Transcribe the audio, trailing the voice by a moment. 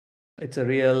It's a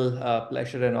real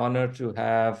pleasure and honor to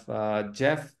have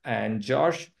Jeff and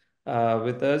Josh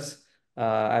with us.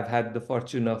 I've had the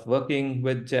fortune of working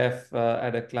with Jeff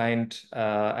at a client,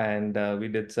 and we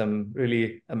did some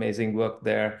really amazing work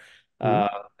there. Mhm.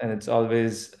 Uh, and it's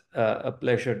always a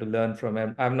pleasure to learn from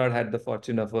him. I've not had the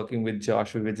fortune of working with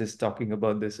Josh. We were just talking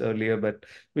about this earlier, but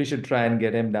we should try and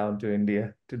get him down to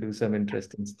India to do some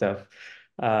interesting stuff.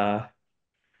 Uh,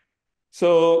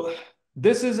 so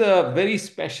this is a very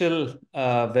special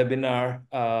webinar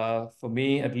for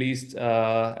me, at least,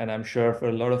 and I'm sure for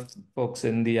a lot of folks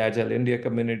in the Agile India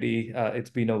community. It's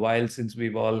been a while since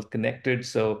we've all connected,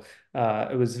 so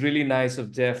it was really nice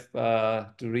of Jeff to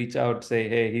reach out, say,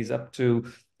 hey, he's up to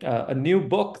a new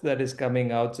book that is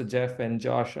coming out. So Jeff and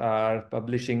Josh are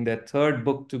publishing their third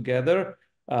book together.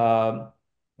 Um,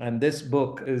 and this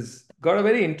book is got a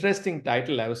very interesting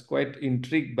title. I was quite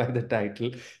intrigued by the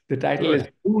title. The title is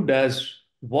Good. Who Does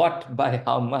What by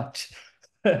How Much?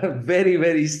 Very,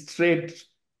 very straight,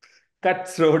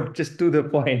 cutthroat, just to the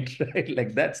point, right?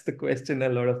 Like that's the question a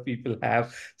lot of people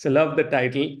have. So love the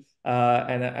title.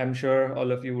 And I'm sure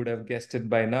all of you would have guessed it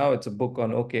by now. It's a book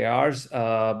on OKRs,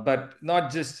 but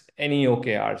not just any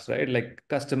OKRs, right? Like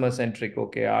customer-centric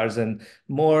OKRs and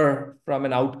more from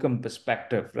an outcome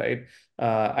perspective, right?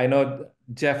 I know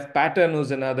Jeff Patton, who's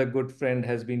another good friend,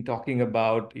 has been talking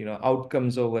about,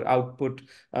 outcomes over output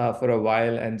for a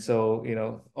while. And so,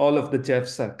 all of the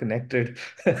Jeffs are connected.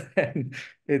 And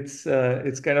it's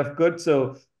kind of good.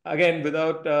 So again,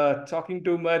 without talking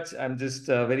too much, I'm just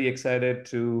very excited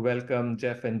to welcome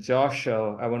Jeff and Josh.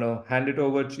 I want to hand it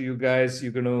over to you guys.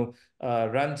 You're going to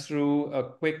run through a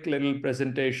quick little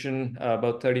presentation,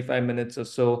 about 35 minutes or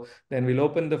so. Then we'll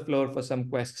open the floor for some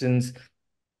questions.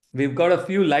 We've got a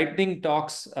few lightning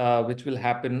talks, which will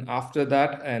happen after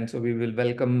that. And so we will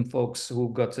welcome folks who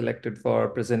got selected for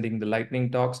presenting the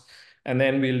lightning talks. And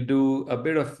then we'll do a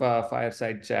bit of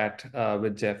fireside chat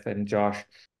with Jeff and Josh.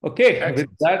 Okay, with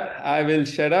Excellent. that, I will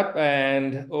shut up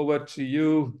and over to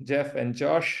you, Jeff and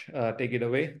Josh. Take it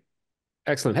away.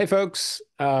 Excellent. Hey, folks.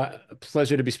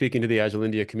 Pleasure to be speaking to the Agile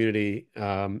India community.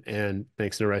 And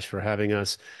thanks, Naresh, for having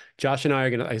us. Josh and I are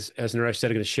going to, as Naresh said,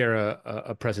 are going to share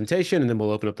a presentation, and then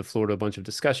we'll open up the floor to a bunch of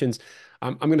discussions.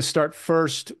 I'm going to start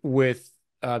first with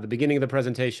the beginning of the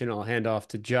presentation. I'll hand off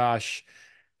to Josh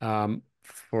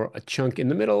for a chunk in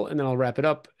the middle, and then I'll wrap it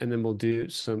up, and then we'll do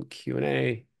some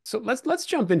Q&A. So let's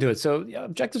jump into it. So yeah,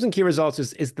 objectives and key results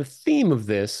is the theme of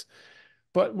this.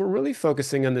 But we're really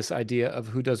focusing on this idea of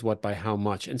who does what by how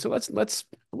much. And so I want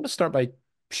to start by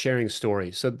sharing a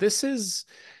story. So this is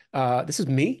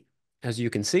me, as you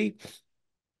can see,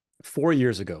 4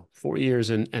 years ago, 4 years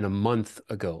and a month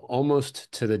ago,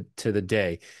 almost to the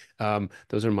day.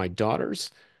 Those are my daughters.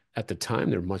 At the time,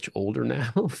 they're much older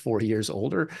now, 4 years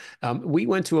older. We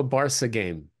went to a Barca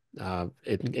game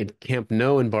in Camp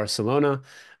Nou in Barcelona.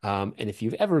 And if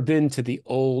you've ever been to the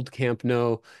old Camp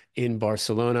Nou in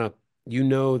Barcelona, you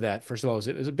know that first of all,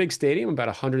 it was a big stadium, about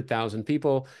 100,000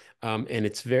 people, and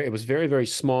it was very, very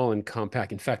small and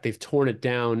compact. In fact, they've torn it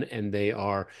down and they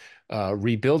are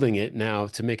rebuilding it now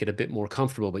to make it a bit more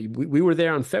comfortable. But we were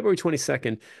there on February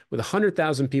 22nd with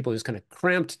 100,000 people just kind of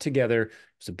cramped together.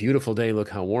 It's a beautiful day. Look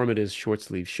how warm it is, short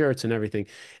sleeve shirts and everything,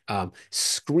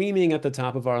 screaming at the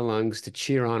top of our lungs to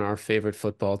cheer on our favorite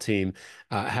football team,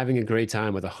 having a great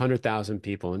time with 100,000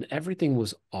 people, and everything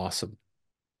was awesome.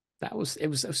 It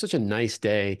was such a nice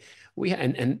day.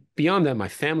 And beyond that, my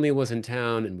family was in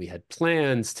town and we had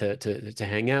plans to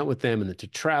hang out with them and then to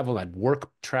travel. I'd work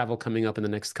travel coming up in the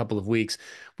next couple of weeks.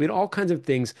 We had all kinds of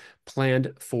things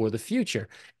planned for the future.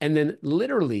 And then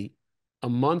literally a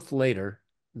month later,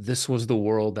 this was the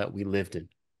world that we lived in.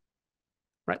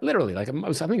 Right, literally, like I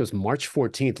think it was March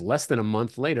 14th, less than a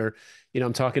month later.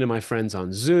 I'm talking to my friends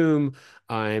on Zoom.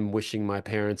 I'm wishing my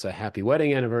parents a happy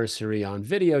wedding anniversary on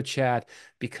video chat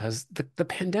because the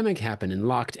pandemic happened and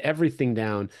locked everything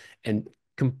down and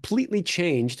completely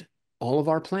changed all of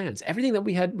our plans. Everything that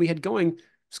we had going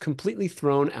was completely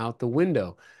thrown out the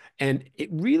window. And it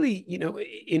really,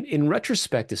 in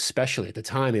retrospect, especially at the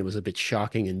time, it was a bit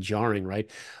shocking and jarring, right?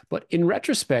 But in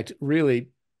retrospect, really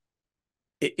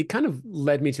it kind of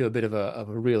led me to a bit of a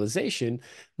realization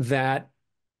that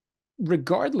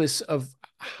regardless of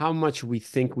how much we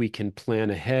think we can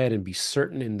plan ahead and be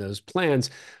certain in those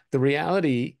plans, the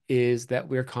reality is that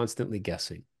we're constantly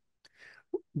guessing.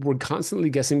 We're constantly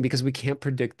guessing because we can't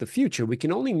predict the future. We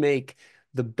can only make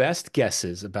the best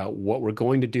guesses about what we're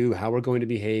going to do, how we're going to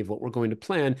behave, what we're going to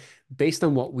plan based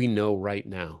on what we know right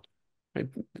now. right?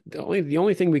 The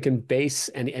only thing we can base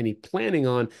any planning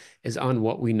on is on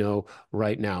what we know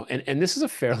right now. And this is a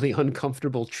fairly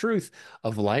uncomfortable truth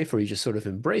of life where you just sort of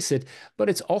embrace it, but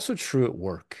it's also true at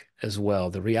work as well.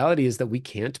 The reality is that we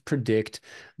can't predict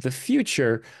the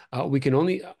future. We can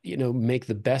only, make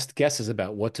the best guesses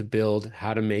about what to build,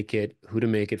 how to make it, who to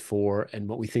make it for, and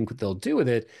what we think they'll do with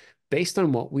it based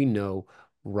on what we know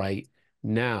right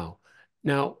now.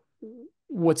 Now,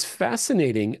 what's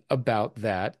fascinating about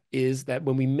that is that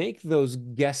when we make those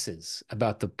guesses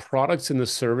about the products and the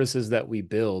services that we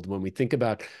build, when we think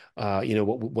about,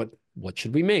 what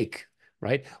should we make,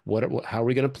 right? How are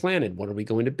we going to plan it? What are we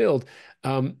going to build?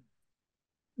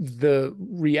 The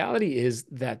reality is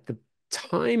that the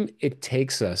time it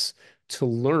takes us to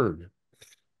learn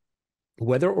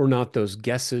whether or not those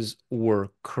guesses were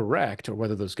correct or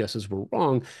whether those guesses were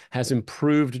wrong has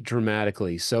improved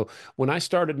dramatically. So when I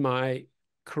started my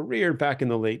career back in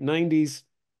the late 90s,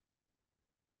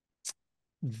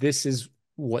 this is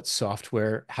how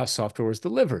software was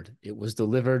delivered. It was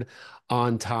delivered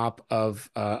on top of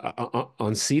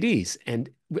on CDs. And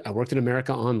I worked in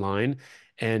America Online.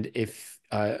 And if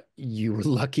you were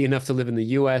lucky enough to live in the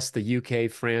US, the UK,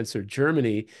 France, or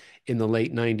Germany in the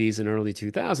late 90s and early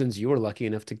 2000s, you were lucky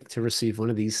enough to receive one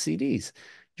of these CDs.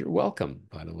 You're welcome,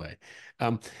 by the way.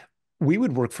 Um, we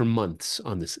would work for months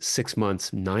on this, 6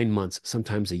 months, 9 months,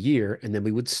 sometimes a year, and then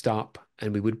we would stop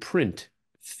and we would print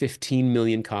 15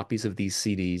 million copies of these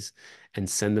CDs and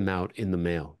send them out in the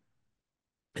mail.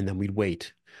 And then we'd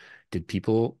wait. Did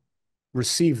people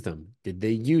receive them? Did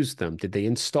they use them? Did they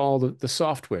install the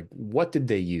software? What did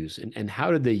they use? And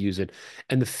how did they use it?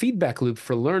 And the feedback loop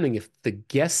for learning if the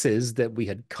guesses that we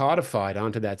had codified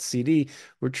onto that CD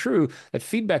were true, that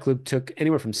feedback loop took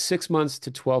anywhere from 6 months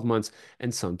to 12 months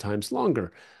and sometimes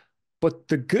longer. But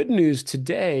the good news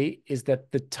today is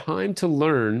that the time to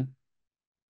learn,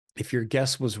 if your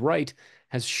guess was right,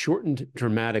 has shortened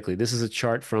dramatically. This is a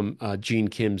chart from Gene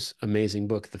Kim's amazing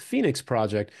book, The Phoenix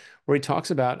Project, where he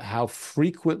talks about how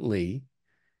frequently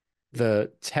the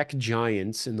tech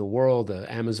giants in the world,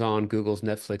 Amazon, Google's,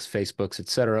 Netflix, Facebook's, et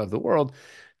cetera, of the world,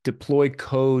 deploy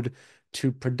code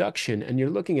to production. And you're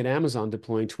looking at Amazon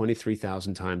deploying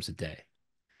 23,000 times a day,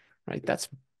 right? That's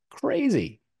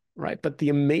crazy, right? But the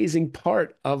amazing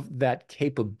part of that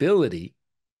capability,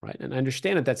 right? And I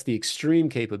understand that that's the extreme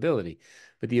capability,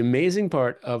 but the amazing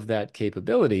part of that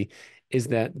capability is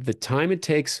that the time it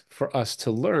takes for us to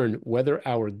learn whether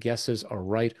our guesses are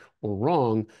right or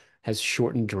wrong has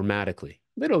shortened dramatically.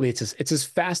 Literally, it's as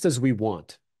fast as we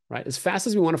want, right? As fast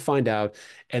as we want to find out,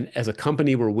 and as a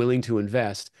company, we're willing to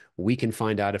invest, we can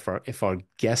find out if our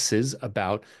guesses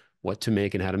about what to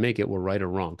make and how to make it were right or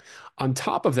wrong. On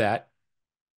top of that,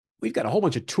 we've got a whole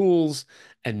bunch of tools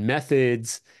and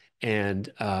methods and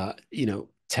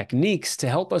techniques to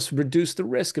help us reduce the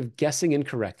risk of guessing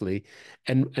incorrectly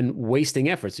and wasting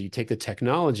effort. So you take the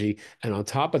technology, and on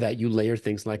top of that, you layer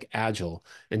things like Agile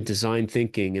and design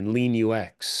thinking and lean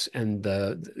UX and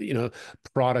the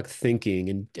product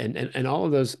thinking and all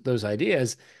of those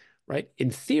ideas, right?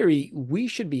 In theory, we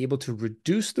should be able to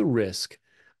reduce the risk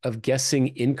of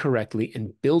guessing incorrectly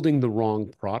and building the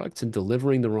wrong products and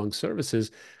delivering the wrong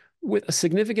services with a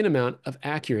significant amount of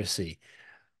accuracy.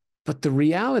 But the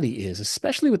reality is,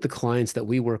 especially with the clients that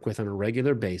we work with on a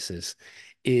regular basis,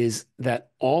 is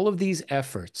that all of these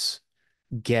efforts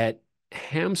get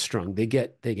hamstrung. They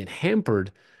get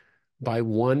hampered by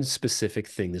one specific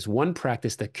thing. There's one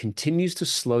practice that continues to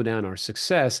slow down our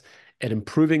success at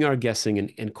improving our guessing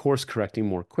and course correcting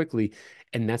more quickly.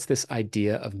 And that's this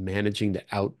idea of managing the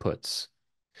outputs.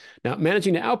 Now,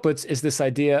 managing the outputs is this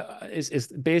idea is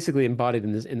basically embodied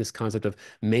in this concept of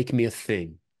make me a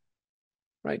thing,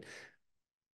 right?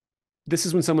 This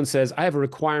is when someone says, I have a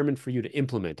requirement for you to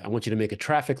implement. I want you to make a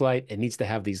traffic light. It needs to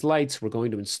have these lights. We're going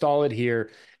to install it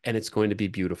here, and it's going to be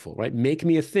beautiful, right? Make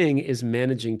me a thing is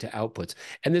managing to outputs.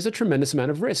 And there's a tremendous amount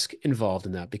of risk involved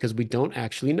in that because we don't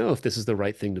actually know if this is the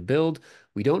right thing to build.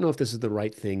 We don't know if this is the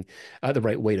right thing, the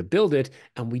right way to build it.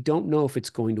 And we don't know if it's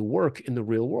going to work in the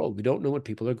real world. We don't know what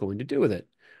people are going to do with it.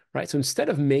 Right. So instead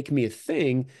of make me a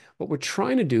thing, what we're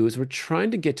trying to do is we're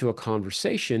trying to get to a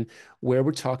conversation where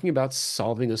we're talking about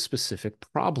solving a specific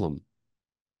problem.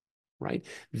 Right.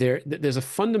 There's a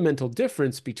fundamental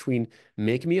difference between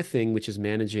make me a thing, which is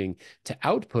managing to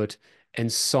output,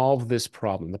 and solve this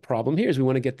problem. The problem here is we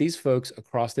want to get these folks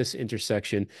across this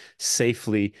intersection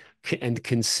safely and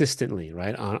consistently,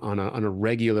 right, on a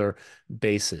regular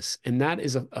basis. And that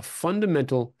is a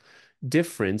fundamental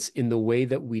difference in the way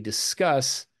that we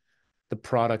discuss the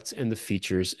products and the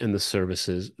features and the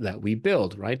services that we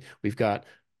build, right? We've got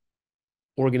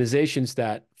organizations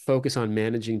that focus on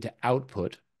managing to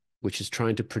output, which is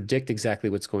trying to predict exactly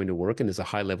what's going to work, and there's a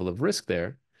high level of risk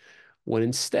there, when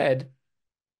instead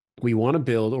we want to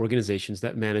build organizations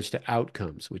that manage to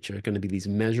outcomes, which are going to be these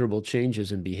measurable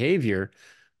changes in behavior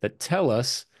that tell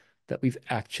us that we've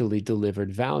actually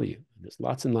delivered value. There's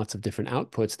lots and lots of different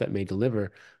outputs that may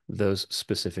deliver those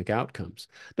specific outcomes.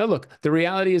 Now, look, the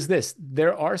reality is this.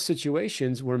 There are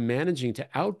situations where managing to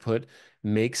output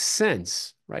makes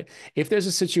sense, right? If there's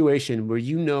a situation where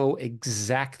you know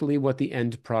exactly what the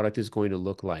end product is going to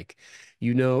look like,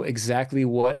 you know exactly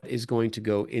what is going to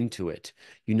go into it,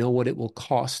 you know what it will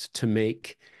cost to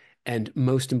make, and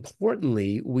most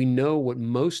importantly, we know what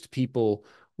most people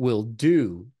will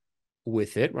do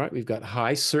with it, right? We've got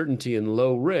high certainty and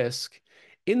low risk.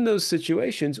 In those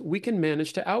situations, we can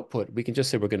manage to output. We can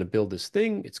just say, we're going to build this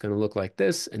thing. It's going to look like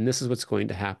this, and this is what's going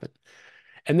to happen.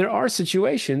 And there are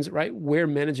situations, right, where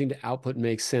managing to output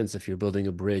makes sense if you're building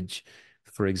a bridge,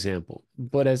 for example.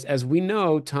 But as we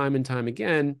know, time and time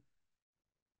again,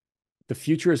 the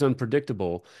future is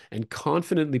unpredictable, and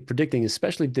confidently predicting,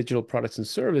 especially digital products and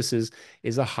services,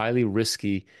 is a highly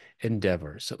risky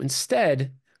endeavor. So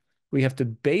instead, we have to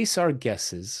base our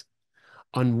guesses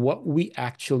on what we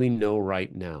actually know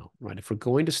right now, right? If we're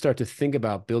going to start to think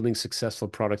about building successful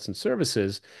products and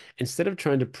services, instead of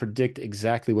trying to predict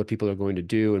exactly what people are going to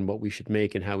do and what we should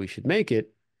make and how we should make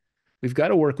it, we've got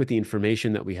to work with the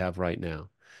information that we have right now.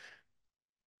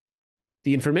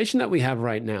 The information that we have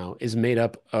right now is made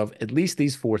up of at least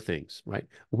these four things, right?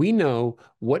 We know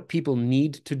what people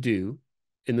need to do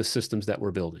in the systems that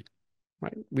we're building,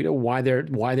 right? We know why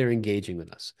they're engaging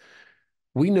with us.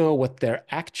 We know what they're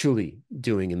actually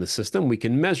doing in the system. We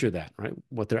can measure that, right?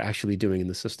 What they're actually doing in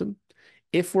the system.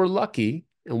 If we're lucky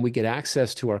and we get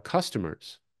access to our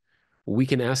customers, we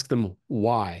can ask them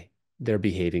why they're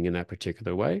behaving in that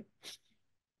particular way.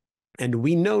 And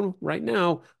we know right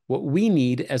now what we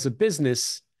need as a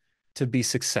business to be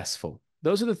successful.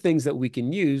 Those are the things that we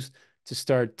can use to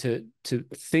start to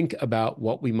think about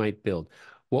what we might build.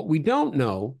 What we don't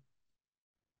know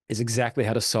is exactly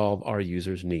how to solve our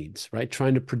users' needs, right?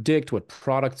 Trying to predict what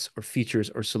products or features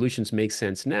or solutions make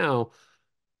sense now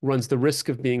runs the risk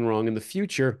of being wrong in the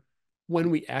future when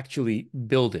we actually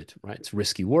build it, right? It's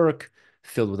risky work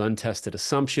filled with untested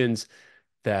assumptions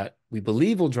that we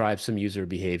believe will drive some user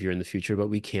behavior in the future, but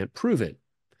we can't prove it.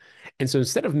 And so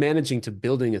instead of managing to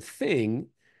building a thing,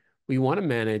 we want to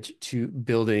manage to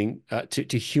building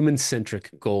to human-centric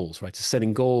goals, right? To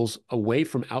setting goals away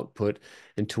from output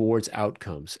and towards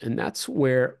outcomes. And that's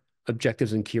where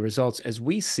objectives and key results, as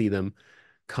we see them,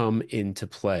 come into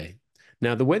play.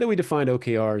 Now, the way that we define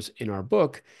OKRs in our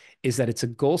book is that it's a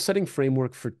goal-setting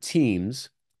framework for teams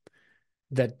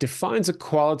that defines a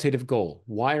qualitative goal.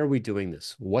 Why are we doing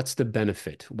this? What's the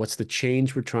benefit? What's the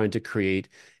change we're trying to create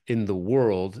in the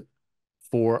world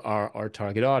for our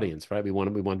target audience, right? We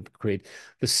want to create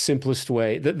the simplest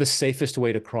way, the safest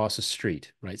way to cross a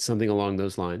street, right? Something along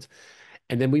those lines.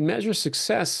 And then we measure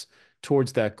success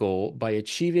towards that goal by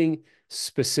achieving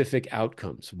specific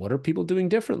outcomes. What are people doing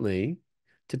differently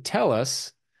to tell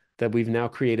us that we've now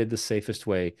created the safest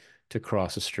way to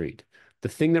cross a street? The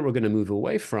thing that we're going to move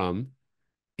away from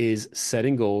is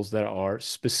setting goals that are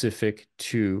specific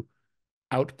to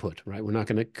output, right? We're not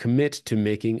going to commit to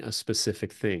making a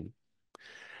specific thing.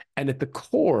 And at the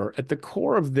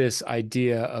core of this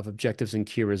idea of objectives and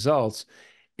key results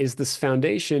is this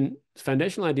foundational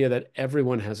idea that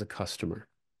everyone has a customer,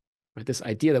 right? This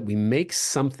idea that we make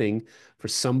something for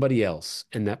somebody else,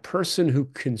 and that person who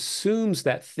consumes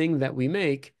that thing that we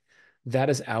make, that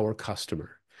is our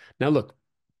customer. Now, look,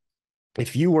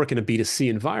 if you work in a B2C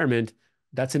environment,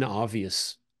 that's an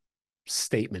obvious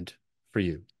statement for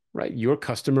you, right? Your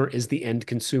customer is the end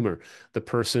consumer, the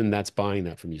person that's buying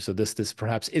that from you. So this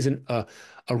perhaps isn't a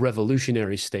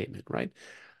revolutionary statement, right?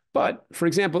 But for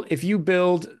example, if you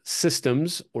build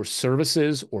systems or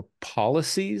services or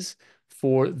policies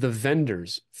for the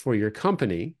vendors for your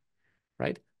company,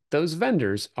 right? Those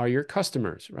vendors are your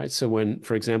customers, right? So when,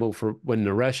 for example, when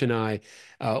Naresh and I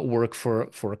work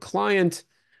for a client,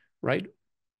 right?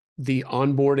 The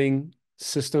onboarding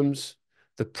systems,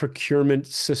 the procurement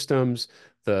systems,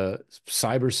 the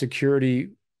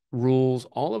cybersecurity rules,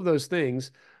 all of those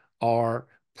things are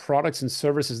products and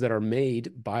services that are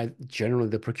made by generally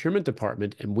the procurement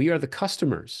department, and we are the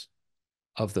customers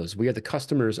of those. We are the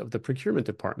customers of the procurement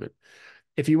department.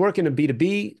 If you work in a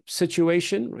B2B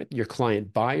situation, right, your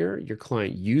client buyer, your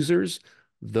client users,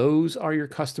 those are your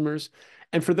customers.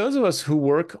 And for those of us who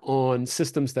work on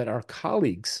systems that our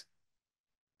colleagues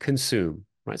consume,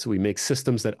 right? So we make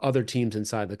systems that other teams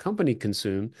inside the company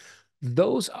consume.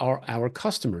 Those are our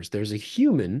customers. There's a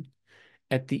human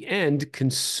at the end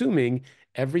consuming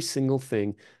every single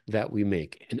thing that we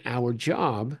make. And our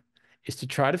job is to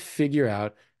try to figure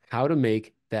out how to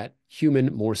make that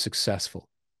human more successful.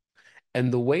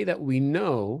 And the way that we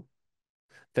know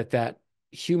that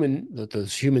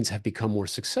those humans have become more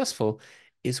successful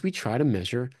is we try to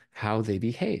measure how they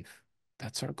behave.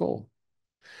 That's our goal.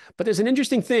 But there's an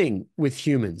interesting thing with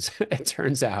humans, it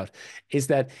turns out, is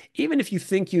that even if you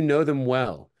think you know them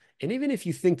well, and even if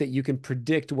you think that you can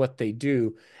predict what they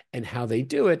do and how they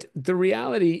do it, the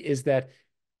reality is that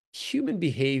human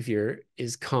behavior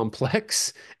is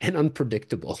complex and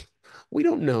unpredictable. We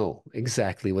don't know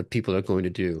exactly what people are going to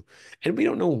do, and we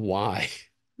don't know why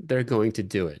they're going to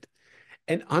do it.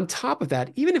 And on top of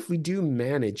that, even if we do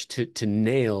manage to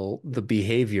nail the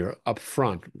behavior up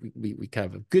front, we kind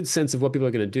of have a good sense of what people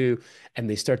are going to do, and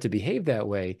they start to behave that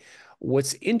way.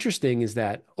 What's interesting is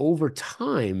that over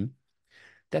time,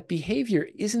 that behavior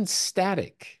isn't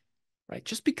static, right?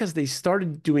 Just because they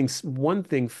started doing one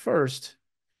thing first,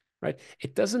 right?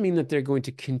 It doesn't mean that they're going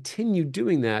to continue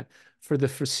doing that for the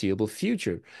foreseeable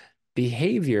future.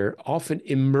 Behavior often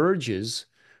emerges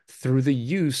through the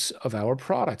use of our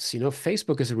products.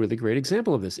 Facebook is a really great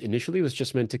example of this. Initially, it was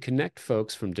just meant to connect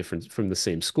folks from the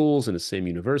same schools and the same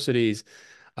universities.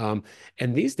 And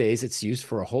these days, it's used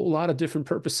for a whole lot of different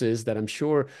purposes that I'm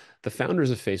sure the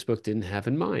founders of Facebook didn't have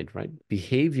in mind, right?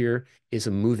 Behavior is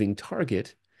a moving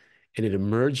target, and it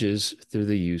emerges through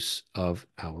the use of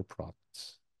our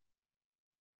products.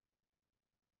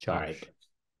 All right. Josh.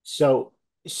 So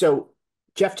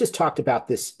Jeff just talked about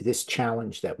this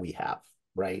challenge that we have,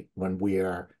 right? When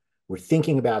we're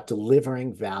thinking about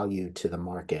delivering value to the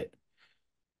market,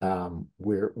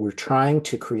 we're trying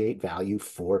to create value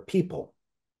for people,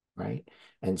 right?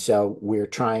 And so we're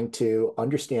trying to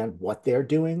understand what they're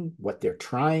doing, what they're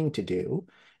trying to do,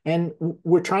 and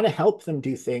we're trying to help them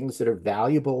do things that are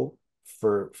valuable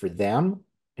for them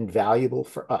and valuable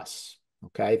for us.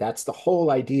 Okay, that's the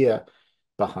whole idea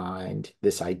behind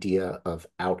this idea of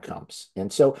outcomes.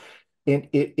 And so,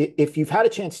 if you've had a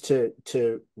chance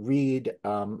to read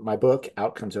my book,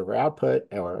 Outcomes Over Output,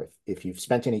 or if you've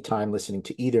spent any time listening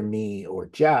to either me or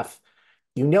Jeff,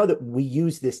 you know that we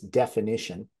use this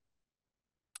definition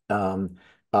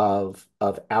of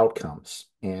outcomes.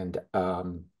 And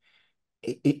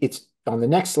it's on the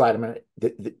next slide. I'm gonna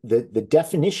the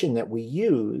definition that we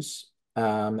use,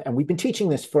 and we've been teaching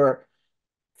this for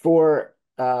 4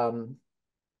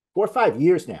 or 5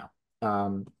 years now,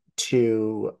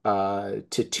 to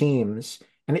teams,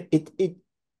 and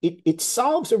it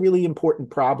solves a really important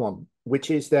problem, which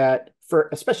is that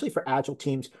especially for agile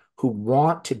teams who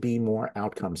want to be more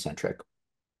outcome centric,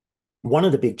 one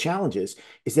of the big challenges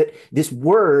is that this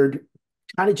word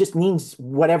kind of just means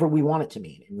whatever we want it to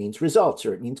mean. It means results,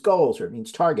 or it means goals, or it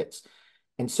means targets.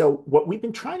 And so what we've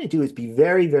been trying to do is be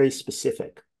very, very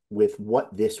specific with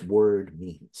what this word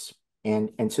means.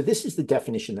 And so this is the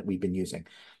definition that we've been using.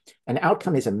 An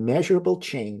outcome is a measurable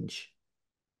change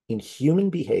in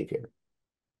human behavior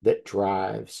that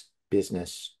drives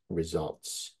business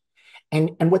results.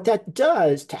 And what that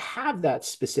does, to have that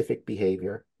specific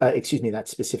behavior, that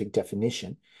specific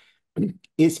definition,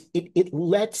 is it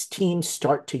lets teams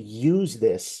start to use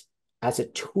this as a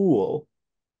tool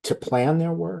to plan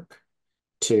their work,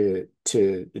 to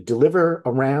deliver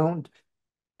around,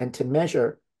 and to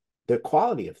measure the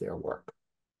quality of their work.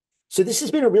 So this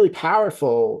has been a really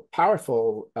powerful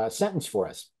sentence for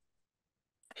us.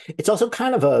 It's also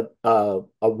kind of a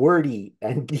wordy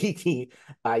and geeky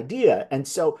idea. And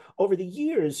so over the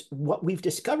years, what we've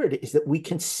discovered is that we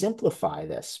can simplify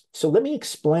this. So let me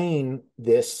explain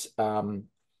this. Let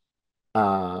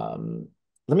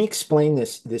me explain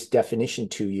this definition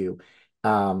to you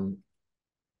in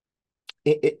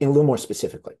a little more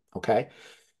specifically, okay?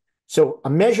 So a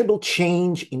measurable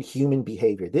change in human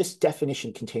behavior. This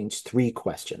definition contains 3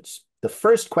 questions. The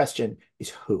first question is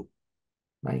who,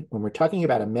 right? When we're talking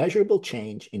about a measurable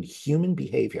change in human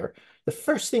behavior, the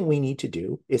first thing we need to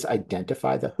do is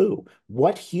identify the who.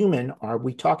 What human are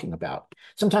we talking about?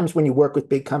 Sometimes when you work with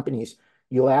big companies,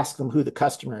 you'll ask them who the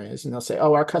customer is, and they'll say,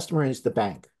 oh, our customer is the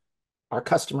bank. Our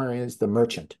customer is the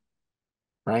merchant,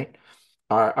 right?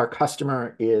 Our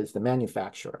customer is the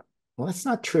manufacturer. Well, that's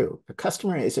not true. A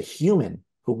customer is a human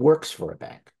who works for a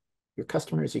bank. Your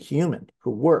customer is a human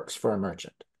who works for a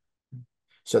merchant.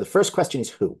 So the first question is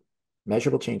who.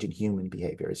 Measurable change in human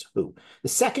behavior is who. The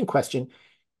second question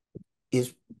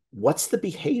is, what's the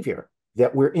behavior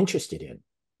that we're interested in?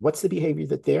 What's the behavior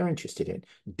that they're interested in?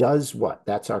 Does what?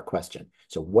 That's our question.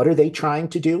 So what are they trying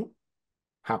to do?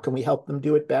 How can we help them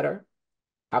do it better?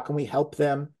 How can we help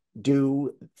them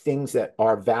do things that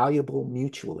are valuable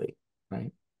mutually,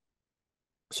 right?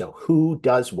 So who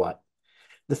does what?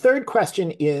 The third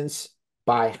question is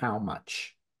by how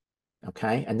much?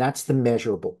 Okay, and that's the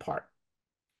measurable part.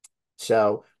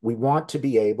 So we want to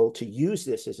be able to use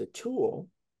this as a tool.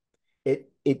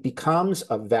 It becomes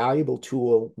a valuable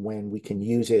tool when we can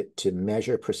use it to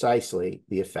measure precisely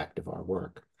the effect of our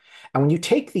work. And when you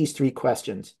take these three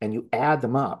questions and you add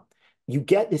them up, you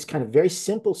get this kind of very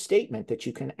simple statement that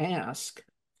you can ask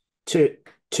to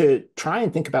try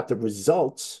and think about the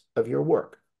results of your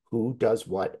work. Who does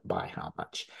what by how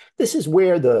much? This is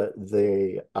where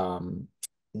the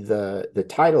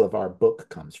title of our book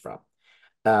comes from,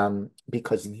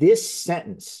 because this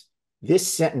sentence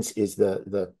is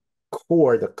the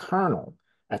core, the kernel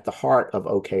at the heart of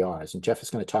OKRs, and Jeff is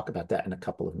going to talk about that in a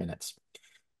couple of minutes.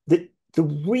 The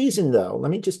reason, though,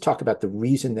 let me just talk about the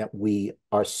reason that we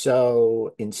are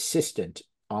so insistent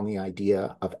on the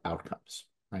idea of outcomes,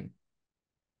 right?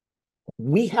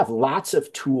 We have lots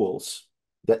of tools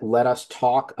that let us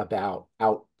talk about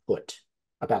output,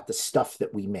 about the stuff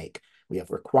that we make. We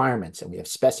have requirements, and we have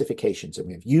specifications, and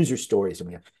we have user stories, and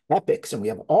we have epics, and we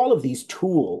have all of these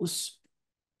tools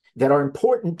that are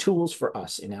important tools for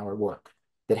us in our work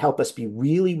that help us be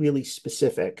really, really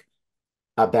specific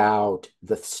about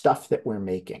the stuff that we're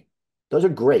making. Those are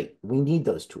great. We need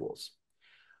those tools.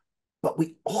 But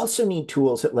we also need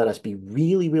tools that let us be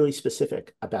really, really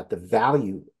specific about the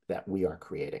value that we are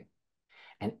creating.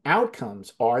 And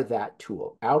outcomes are that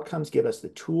tool. Outcomes give us the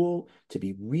tool to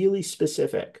be really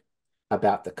specific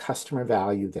about the customer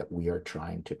value that we are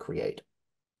trying to create.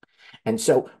 And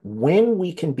so when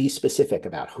we can be specific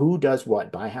about who does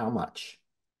what by how much,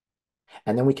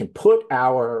 and then we can put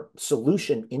our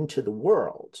solution into the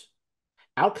world,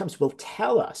 outcomes will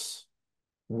tell us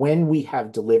when we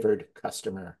have delivered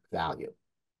customer value,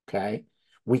 okay?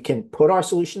 We can put our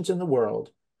solutions in the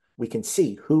world. We can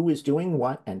see who is doing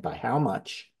what and by how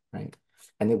much, right?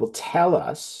 And it will tell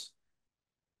us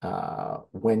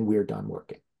when we're done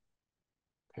working,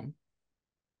 okay?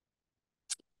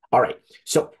 All right,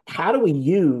 so how do we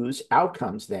use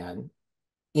outcomes then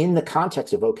in the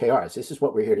context of OKRs? This is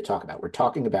what we're here to talk about. We're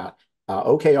talking about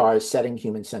OKRs, setting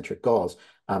human-centric goals.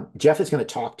 Jeff is going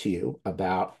to talk to you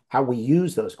about how we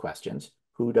use those questions,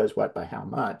 who does what by how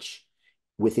much,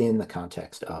 within the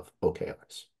context of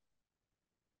OKRs.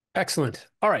 Excellent.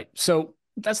 All right. So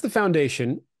that's the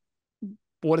foundation.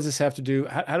 What does this have to do?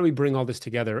 How do we bring all this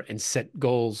together and set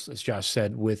goals, as Josh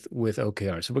said, with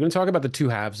OKRs? So we're going to talk about the two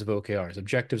halves of OKRs,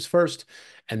 objectives first,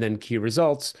 and then key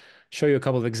results. Show you a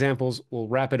couple of examples. We'll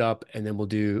wrap it up, and then we'll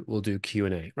do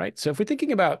Q&A, right? So if we're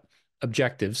thinking about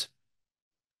objectives,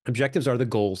 objectives are the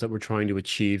goals that we're trying to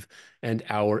achieve and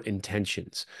our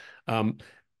intentions. An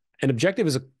objective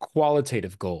is a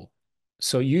qualitative goal.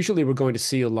 So usually we're going to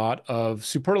see a lot of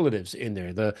superlatives in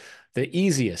there. The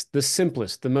easiest, the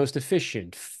simplest, the most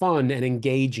efficient, fun and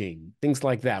engaging, things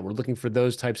like that. We're looking for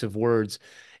those types of words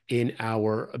in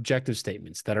our objective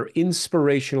statements that are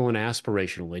inspirational and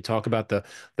aspirational. They talk about the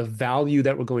value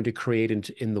that we're going to create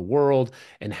in the world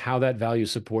and how that value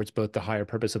supports both the higher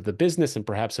purpose of the business and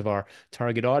perhaps of our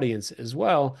target audience as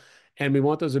well. And we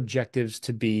want those objectives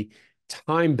to be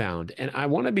time-bound. And I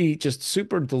want to be just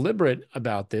super deliberate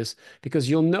about this because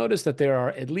you'll notice that there are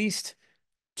at least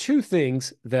two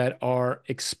things that are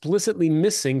explicitly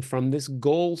missing from this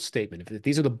goal statement. If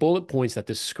these are the bullet points that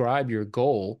describe your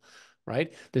goal,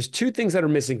 right? There's two things that are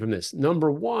missing from this. Number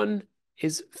one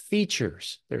is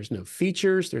features. There's no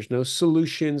features, there's no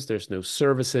solutions, there's no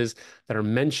services that are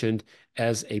mentioned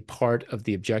as a part of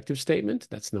the objective statement.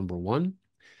 That's number one.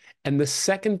 And the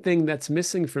second thing that's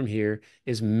missing from here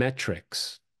is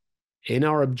metrics. In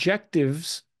our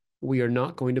objectives, we are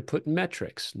not going to put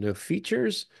metrics, no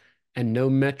features and no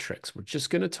metrics. We're just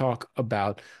going to talk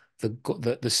about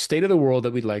the state of the world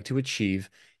that we'd like to achieve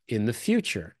in the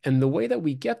future. And the way that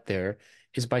we get there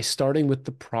is by starting with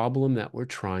the problem that we're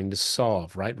trying to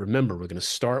solve, right? Remember, we're going to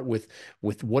start with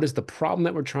what is the problem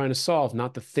that we're trying to solve,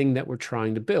 not the thing that we're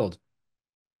trying to build.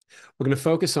 We're going to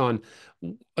focus on,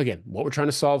 again, what we're trying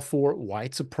to solve for, why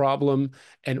it's a problem,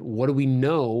 and what do we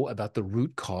know about the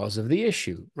root cause of the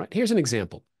issue, right? Here's an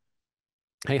example.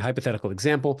 Hey, hypothetical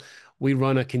example. We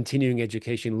run a continuing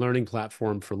education learning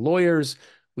platform for lawyers.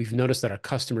 We've noticed that our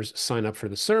customers sign up for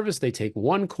the service. They take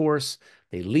one course,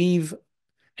 they leave,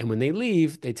 and when they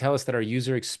leave, they tell us that our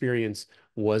user experience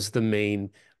was the main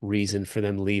reason for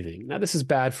them leaving. Now, this is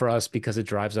bad for us because it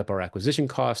drives up our acquisition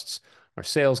costs, our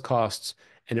sales costs,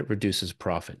 and it reduces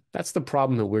profit. That's the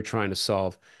problem that we're trying to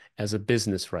solve as a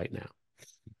business right now.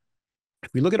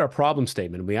 If we look at our problem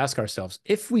statement and we ask ourselves,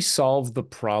 if we solve the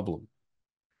problem,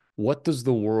 What does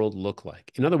the world look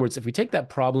like? In other words, if we take that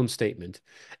problem statement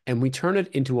and we turn it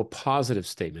into a positive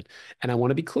statement, and I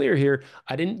want to be clear here,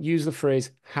 I didn't use the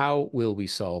phrase, how will we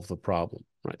solve the problem,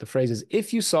 right? The phrase is,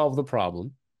 if you solve the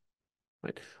problem,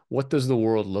 right, what does the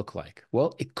world look like?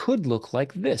 Well, it could look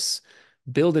like this.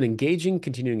 Build an engaging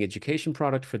continuing education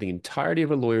product for the entirety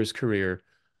of a lawyer's career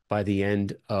by the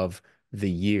end of the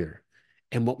year.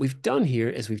 And what we've done here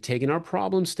is we've taken our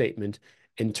problem statement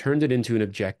and turned it into an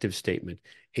objective statement.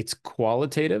 It's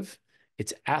qualitative,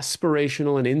 it's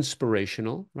aspirational and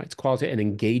inspirational, right? It's qualitative and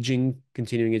engaging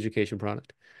continuing education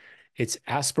product. It's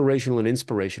aspirational and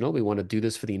inspirational. We want to do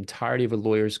this for the entirety of a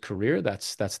lawyer's career.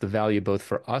 That's the value both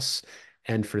for us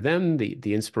and for them,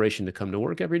 the inspiration to come to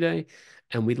work every day.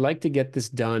 And we'd like to get this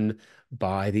done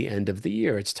by the end of the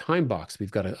year. It's time boxed.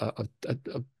 We've got a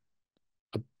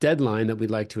deadline that we'd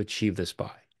like to achieve this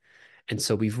by. And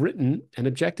so we've written an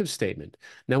objective statement.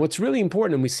 Now, what's really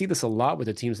important, and we see this a lot with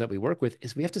the teams that we work with,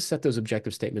 is we have to set those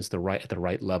objective statements at the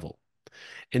right level.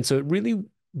 And so it really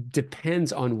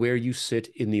depends on where you sit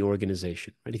in the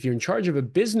organization, right? If you're in charge of a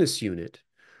business unit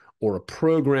or a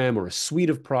program or a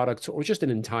suite of products or just an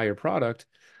entire product,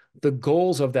 the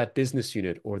goals of that business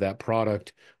unit or that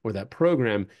product or that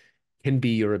program can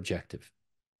be your objective.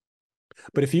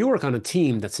 But if you work on a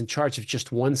team that's in charge of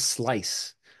just one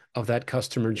slice of that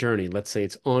customer journey, let's say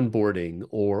it's onboarding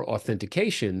or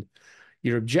authentication,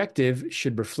 your objective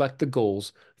should reflect the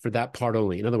goals for that part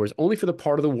only. In other words, only for the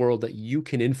part of the world that you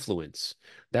can influence.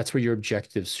 That's where your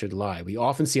objectives should lie. We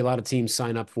often see a lot of teams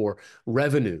sign up for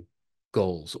revenue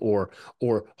goals or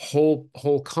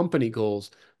whole company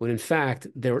goals, when in fact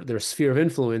their sphere of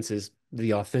influence is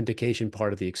the authentication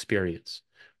part of the experience,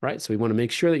 right? So we want to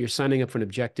make sure that you're signing up for an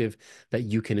objective that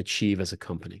you can achieve as a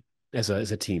company, as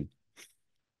a team.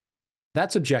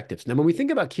 That's objectives. Now, when we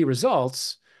think about key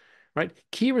results, right?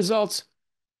 Key results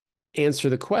answer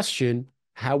the question,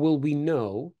 how will we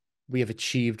know we have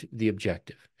achieved the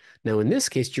objective? Now, in this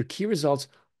case, your key results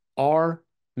are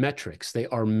metrics. They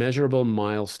are measurable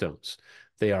milestones.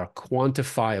 They are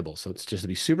quantifiable. So it's just to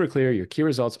be super clear, your key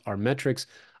results are metrics.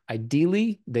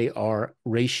 Ideally, they are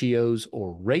ratios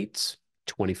or rates,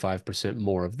 25%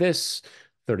 more of this,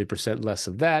 30% less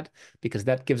of that, because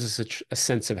that gives us a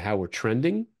sense of how we're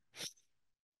trending.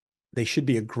 They should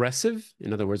be aggressive.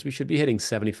 In other words, we should be hitting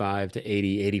 75 to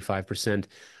 80, 85%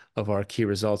 of our key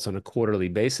results on a quarterly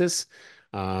basis.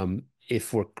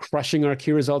 If we're crushing our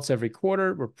key results every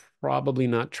quarter, we're probably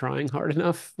not trying hard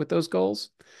enough with those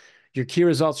goals. Your key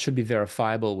results should be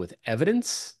verifiable with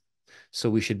evidence. So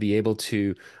we should be able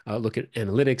to look at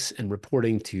analytics and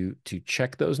reporting to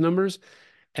check those numbers.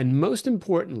 And most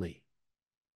importantly,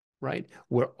 right,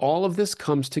 where all of this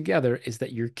comes together is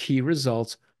that your key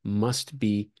results must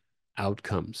be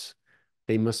outcomes.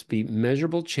 They must be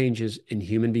measurable changes in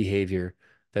human behavior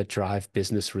that drive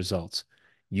business results.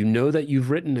 You know that you've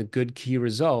written a good key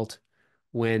result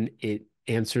when it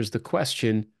answers the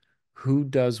question, who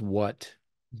does what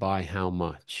by how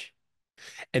much?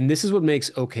 And this is what makes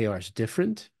OKRs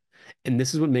different. And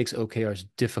this is what makes OKRs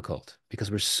difficult,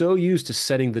 because we're so used to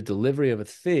setting the delivery of a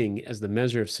thing as the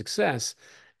measure of success.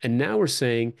 And now we're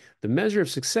saying the measure of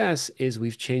success is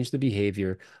we've changed the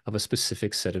behavior of a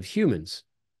specific set of humans.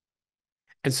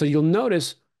 And so you'll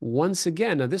notice once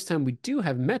again, now this time we do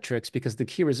have metrics because the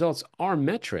key results are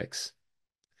metrics,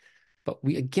 but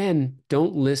we again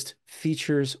don't list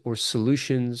features or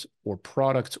solutions or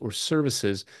products or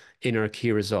services in our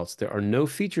key results. There are no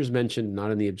features mentioned, not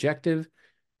in the objective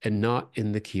and not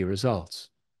in the key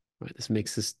results, right? This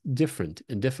makes this different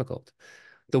and difficult.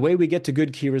 The way we get to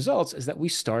good key results is that we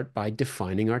start by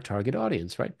defining our target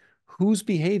audience, right? Whose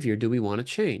behavior do we want to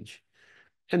change?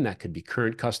 And that could be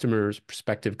current customers,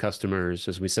 prospective customers,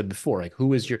 as we said before, like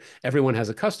everyone has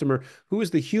a customer, who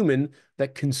is the human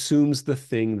that consumes the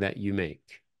thing that you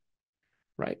make,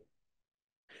 right?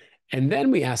 And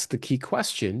then we ask the key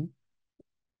question,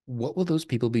 what will those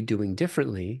people be doing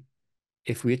differently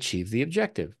if we achieve the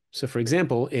objective? So for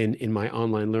example, in my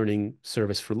online learning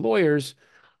service for lawyers,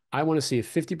 I want to see a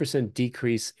 50%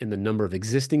 decrease in the number of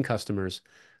existing customers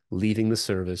leaving the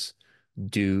service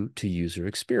due to user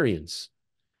experience,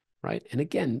 right? And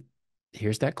again,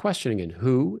 here's that question again.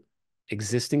 Who,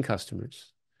 existing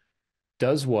customers,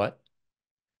 does what,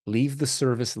 leave the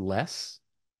service less,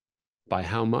 by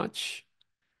how much?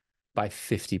 By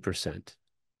 50%,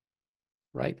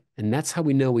 right? And that's how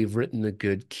we know we've written a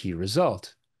good key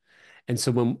result. And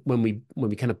so when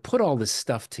we kind of put all this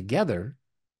stuff together,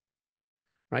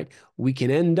 right, we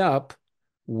can end up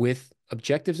with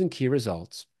objectives and key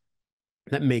results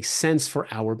that makes sense for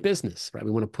our business, right?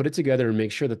 We want to put it together and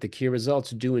make sure that the key results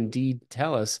do indeed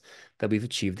tell us that we've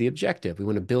achieved the objective. We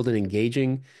want to build an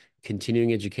engaging,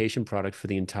 continuing education product for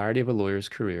the entirety of a lawyer's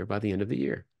career by the end of the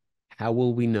year. How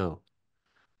will we know?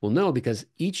 We'll know because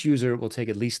each user will take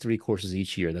at least 3 courses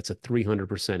each year. That's a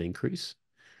 300% increase.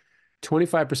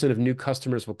 25% of new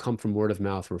customers will come from word of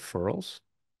mouth referrals.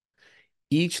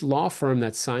 Each law firm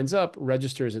that signs up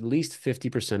registers at least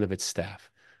 50% of its staff.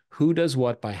 Who does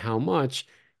what by how much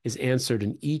is answered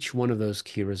in each one of those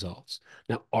key results.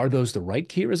 Now, are those the right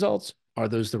key results? Are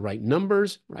those the right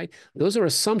numbers, right? Those are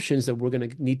assumptions that we're going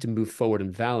to need to move forward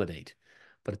and validate.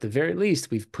 But at the very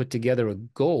least, we've put together a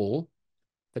goal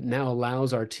that now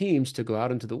allows our teams to go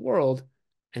out into the world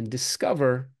and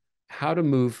discover how to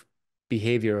move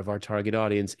behavior of our target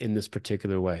audience in this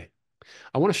particular way.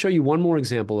 I want to show you one more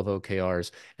example of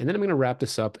OKRs, and then I'm going to wrap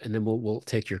this up, and then we'll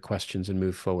take your questions and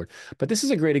move forward. But this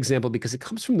is a great example because it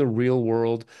comes from the real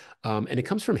world, and it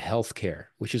comes from healthcare,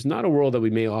 which is not a world that we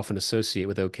may often associate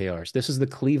with OKRs. This is the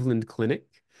Cleveland Clinic.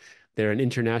 They're an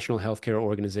international healthcare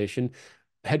organization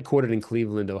headquartered in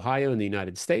Cleveland, Ohio, in the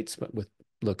United States, but with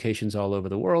locations all over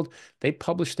the world. They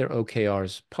publish their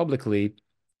OKRs publicly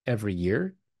every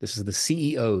year. This is the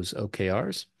CEO's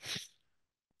OKRs.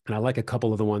 And I like a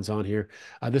couple of the ones on here.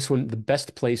 This one, the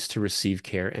best place to receive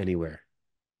care anywhere.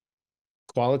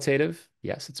 Qualitative,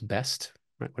 yes, it's best,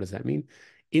 right? What does that mean?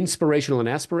 Inspirational and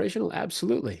aspirational,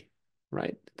 absolutely,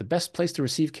 right? The best place to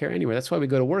receive care anywhere. That's why we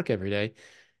go to work every day.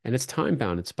 And it's time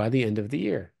bound. It's by the end of the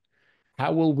year.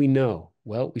 How will we know?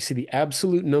 Well, we see the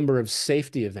absolute number of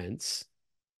safety events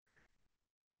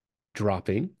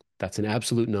dropping. That's an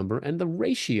absolute number. And the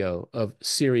ratio of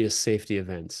serious safety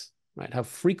events, right? How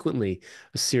frequently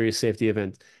a serious safety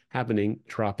event happening,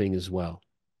 dropping as well.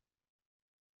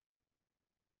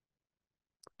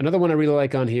 Another one I really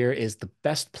like on here is the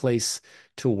best place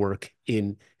to work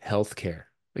in healthcare.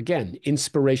 Again,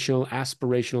 inspirational,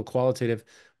 aspirational, qualitative,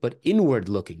 but inward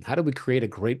looking. How do we create a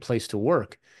great place to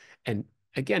work? And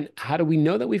again, how do we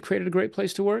know that we've created a great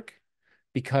place to work?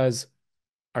 Because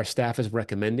our staff is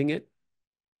recommending it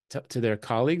to their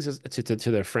colleagues,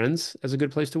 to their friends as a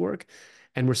good place to work.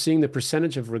 And we're seeing the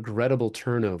percentage of regrettable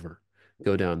turnover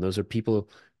go down. Those are people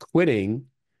quitting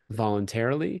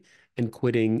voluntarily and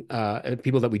quitting,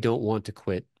 people that we don't want to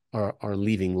quit are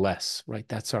leaving less, right?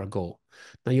 That's our goal.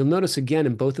 Now, you'll notice again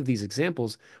in both of these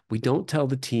examples, we don't tell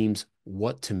the teams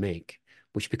what to make,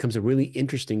 which becomes a really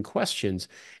interesting questions.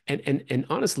 And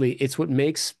honestly, it's what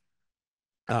makes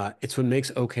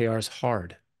OKRs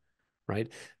hard, right?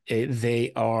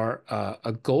 They are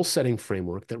a goal-setting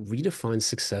framework that redefines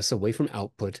success away from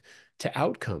output to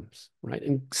outcomes, right?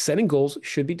 And setting goals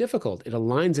should be difficult. It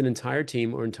aligns an entire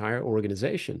team or entire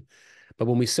organization. But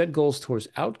when we set goals towards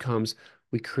outcomes,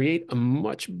 we create a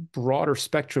much broader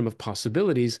spectrum of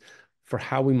possibilities for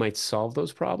how we might solve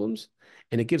those problems.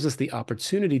 And it gives us the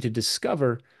opportunity to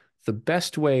discover the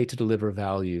best way to deliver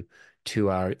value to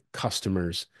our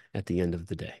customers at the end of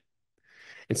the day.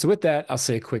 And so with that, I'll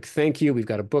say a quick thank you. We've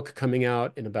got a book coming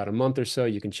out in about a month or so.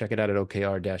 You can check it out at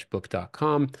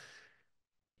okr-book.com.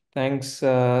 Thanks,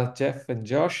 Jeff and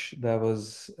Josh. That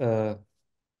was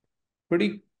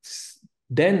pretty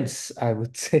dense, I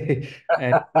would say,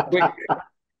 and quick.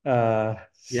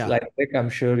 Yeah. Like I'm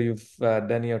sure you've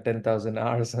done your 10,000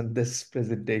 hours on this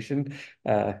presentation.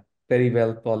 Uh, Very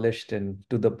well polished and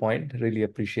to the point. Really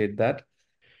appreciate that.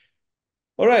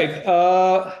 All right.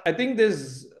 I think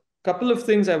there's a couple of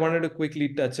things I wanted to quickly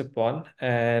touch upon.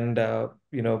 And,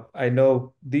 I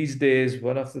know these days,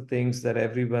 one of the things that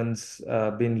everyone's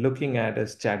been looking at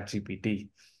is ChatGPT.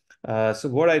 So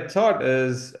what I thought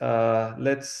is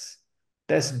let's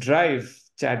test drive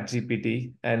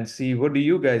ChatGPT and see what do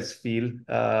you guys feel?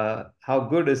 How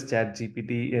good is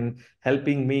ChatGPT in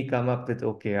helping me come up with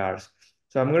OKRs?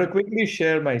 So I'm going to quickly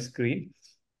share my screen.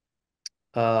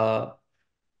 I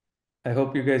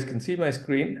hope you guys can see my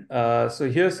screen. So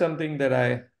here's something that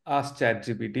I asked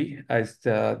ChatGPT.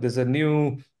 There's a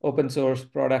new open source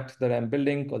product that I'm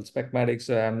building called Specmatic.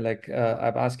 So I'm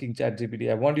asking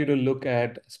ChatGPT, I want you to look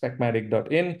at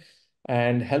specmatic.in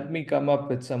and help me come up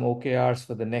with some OKRs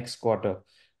for the next quarter.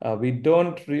 We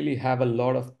don't really have a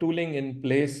lot of tooling in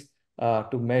place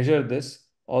to measure this.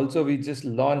 Also, we just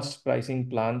launched pricing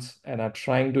plans and are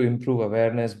trying to improve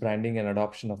awareness, branding, and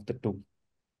adoption of the tool.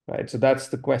 Right. So that's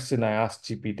the question I asked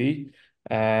GPT,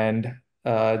 and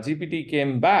GPT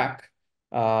came back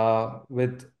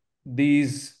with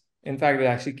these. In fact, it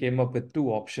actually came up with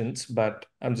two options, but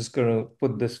I'm just going to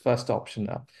put this first option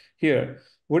up here.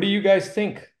 What do you guys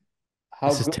think? How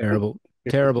This is good terrible. is it?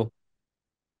 Terrible.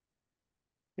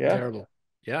 Yeah. Terrible.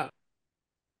 Yeah.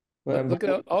 Well, Look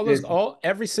at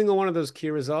every single one of those key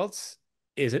results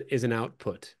is an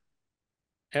output.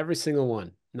 Every single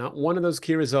one. Not one of those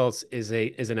key results is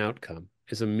an outcome,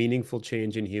 is a meaningful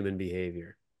change in human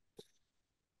behavior.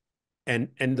 And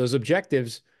those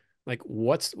objectives, like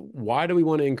why do we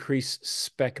want to increase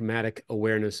specmatic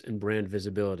awareness and brand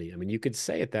visibility? I mean, you could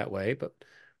say it that way, but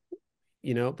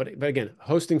but again,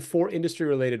 hosting 4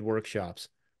 industry-related workshops,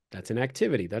 that's an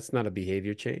activity. That's not a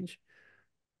behavior change.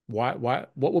 What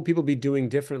will people be doing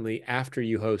differently after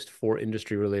you host 4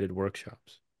 industry-related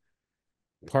workshops?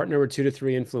 Partner with 2 to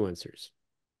 3 influencers.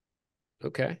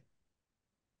 Okay.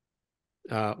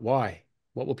 Why?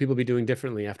 What will people be doing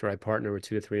differently after I partner with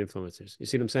 2 to 3 influencers? You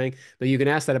see what I'm saying? But you can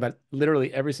ask that about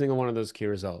literally every single one of those key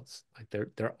results. Like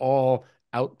they're all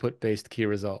output-based key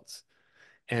results.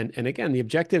 And again, the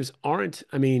objectives aren't,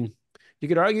 I mean, you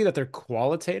could argue that they're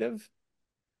qualitative.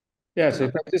 Yeah, so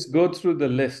if I just go through the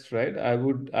list, right, I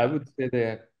would say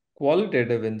they're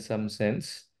qualitative in some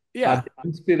sense. Are Yeah, they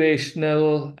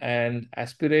inspirational and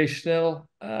aspirational?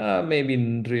 Maybe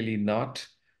really not.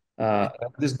 okay,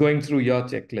 Just going through your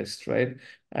checklist, right?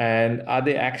 And are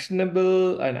they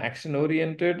actionable and action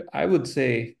oriented? I would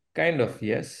say kind of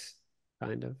yes.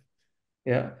 kind of.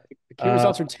 Yeah. The key Uh,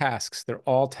 results are tasks. They're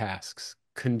all tasks.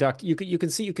 Conduct. You can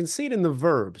see it in the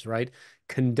verbs, right?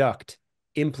 Conduct,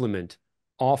 implement,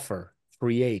 offer,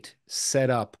 create, set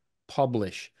up,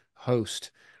 publish,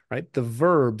 host, right? The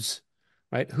verbs,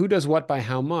 right? Who does what by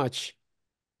how much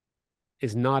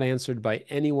is not answered by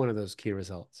any one of those key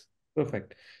results.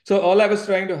 Perfect. So all I was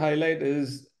trying to highlight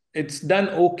is it's done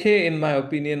okay in my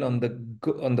opinion on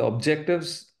the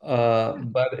objectives,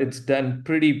 but it's done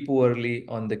pretty poorly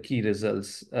on the key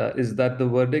results. Is that the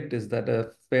verdict? Is that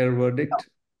a fair verdict?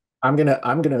 I'm gonna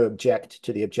object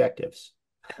to the objectives.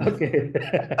 Okay.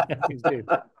 Please do.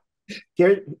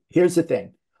 Here's the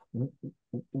thing.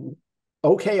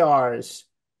 OKRs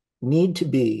need to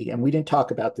be, and we didn't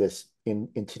talk about this in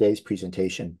today's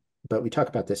presentation, but we talk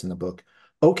about this in the book.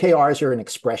 OKRs are an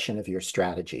expression of your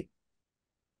strategy.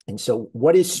 And so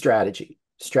what is strategy?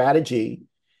 Strategy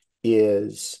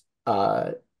is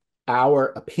our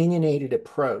opinionated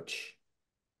approach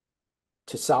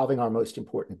to solving our most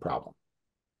important problem,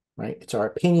 right? It's our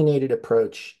opinionated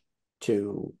approach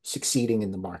to succeeding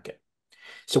in the market.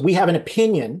 So we have an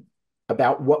opinion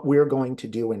about what we're going to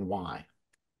do and why.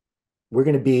 We're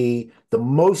going to be the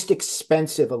most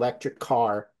expensive electric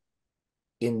car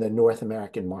in the North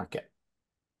American market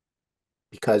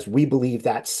because we believe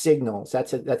that signals,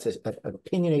 that's an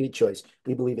opinionated choice.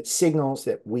 We believe it signals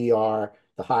that we are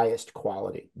the highest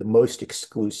quality, the most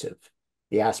exclusive,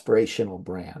 the aspirational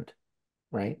brand,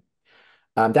 right?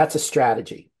 That's a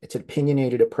strategy. It's an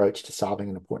opinionated approach to solving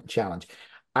an important challenge.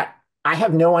 I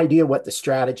have no idea what the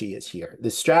strategy is here.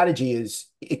 The strategy is,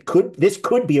 this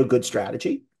could be a good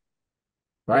strategy,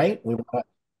 Yes. right? We want to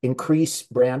increase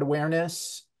brand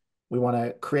awareness. We want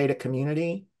to create a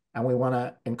community and we want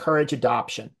to encourage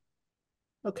adoption.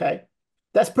 Okay.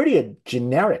 That's pretty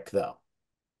generic though,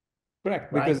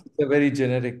 Correct, because right? it's a very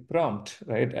generic prompt,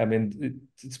 right? I mean,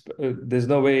 there's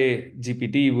no way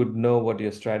GPT would know what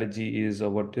your strategy is or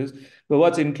what is. But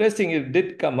what's interesting, it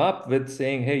did come up with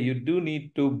saying, hey, you do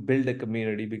need to build a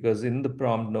community because in the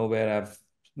prompt, nowhere I've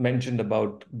mentioned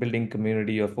about building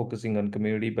community or focusing on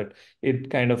community, but it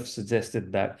kind of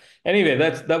suggested that. Anyway,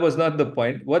 that was not the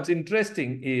point. What's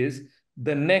interesting is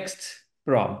the next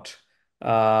prompt,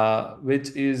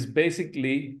 which is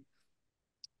basically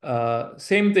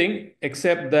same thing,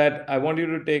 except that I want you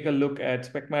to take a look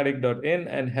at specmatic.in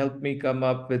and help me come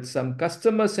up with some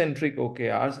customer-centric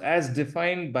OKRs as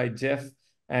defined by Jeff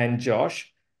and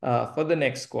Josh for the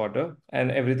next quarter,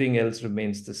 and everything else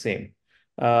remains the same.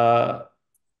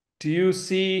 Do you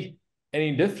see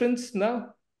any difference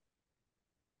now?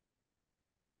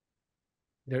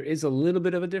 There is a little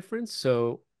bit of a difference.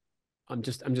 So I'm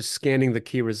just scanning the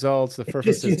key results. The It first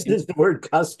one just says, uses the word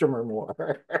customer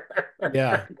more.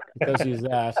 yeah, it does use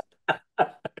that.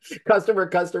 Customer,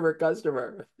 customer,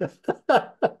 customer.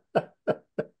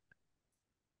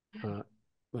 Uh,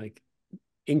 like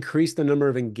increase the number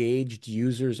of engaged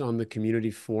users on the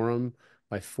community forum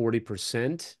by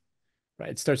 40%. Right?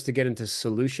 It starts to get into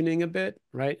solutioning a bit,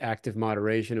 right? Active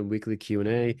moderation and weekly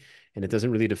Q&A, and it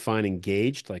doesn't really define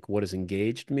engaged. Like, what does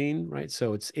engaged mean, right?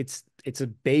 So it's a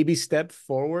baby step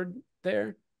forward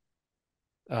there.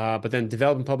 But then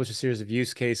develop and publish a series of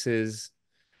use cases,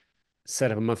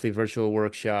 set up a monthly virtual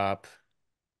workshop,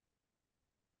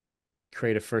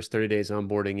 create a first 30 days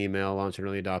onboarding email, launch an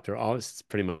early adopter. All this is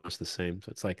pretty much the same. So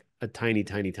it's like a tiny,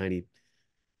 tiny, tiny.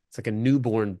 It's like a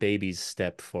newborn baby's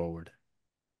step forward.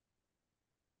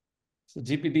 So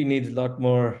GPT needs a lot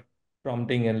more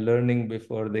prompting and learning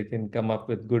before they can come up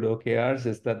with good OKRs.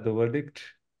 Is that the verdict?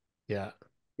 Yeah.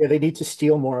 Yeah, they need to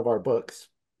steal more of our books.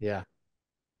 Yeah.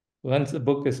 Once the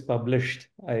book is published,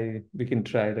 we can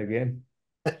try it again.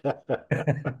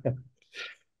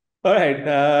 All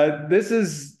right. This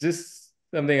is just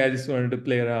something I just wanted to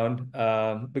play around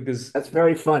because That's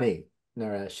very funny,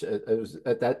 Naresh.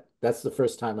 That's the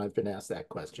first time I've been asked that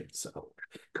question. So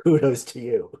kudos to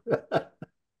you.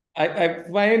 I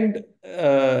find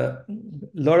a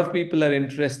lot of people are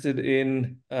interested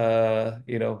in,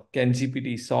 can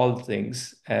GPT solve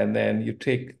things? And then you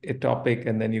take a topic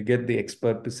and then you get the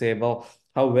expert to say, well,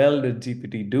 how well did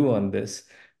GPT do on this?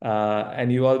 And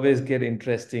you always get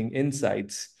interesting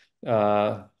insights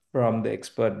from the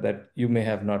expert that you may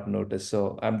have not noticed.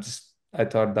 So I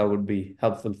thought that would be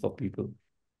helpful for people.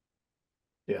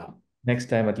 Yeah.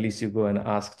 Next time, at least you go and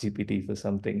ask GPT for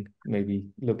something, maybe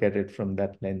look at it from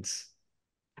that lens.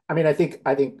 I mean, I think,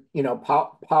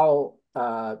 Paul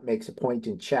makes a point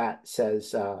in chat,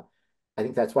 says, I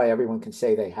think that's why everyone can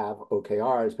say they have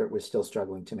OKRs, but we're still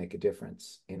struggling to make a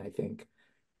difference. And I think,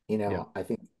 Yeah. I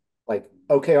think like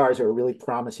OKRs are a really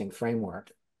promising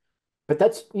framework, but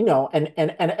that's, and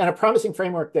a promising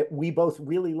framework that we both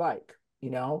really like,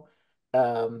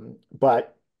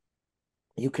 but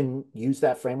you can use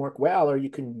that framework well, or you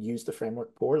can use the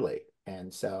framework poorly.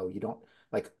 And so you don't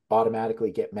like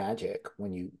automatically get magic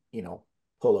when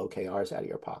pull OKRs out of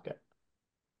your pocket.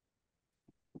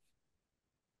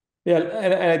 Yeah,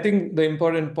 and I think the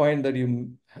important point that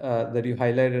you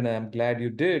highlighted, and I'm glad you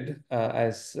did,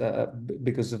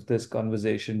 because of this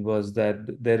conversation, was that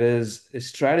there is a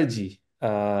strategy in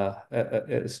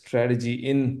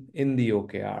the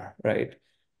OKR, right?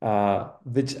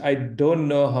 Which I don't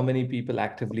know how many people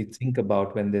actively think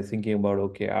about when they're thinking about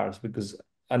OKRs, because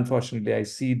unfortunately I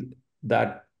see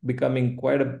that becoming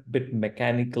quite a bit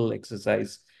mechanical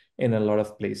exercise in a lot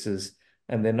of places,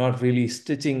 and they're not really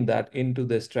stitching that into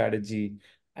the strategy.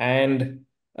 And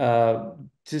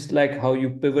just like how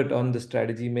you pivot on the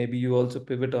strategy, maybe you also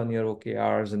pivot on your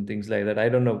OKRs and things like that. I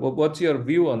don't know. What's your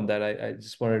view on that? I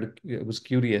just I was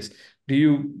curious. Do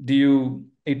you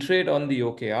iterate on the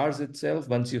OKRs itself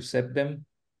once you've set them?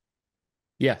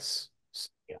 Yes.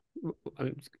 Yeah.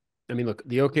 I mean, look,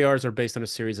 the OKRs are based on a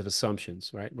series of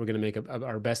assumptions, right? We're going to make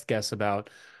our best guess about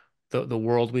the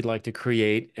world we'd like to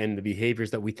create and the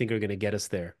behaviors that we think are going to get us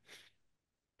there.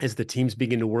 As the teams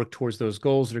begin to work towards those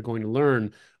goals, they're going to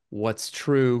learn what's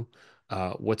true,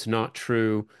 what's not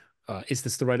true. Is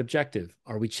this the right objective?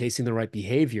 Are we chasing the right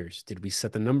behaviors? Did we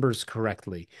set the numbers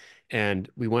correctly? And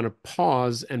we want to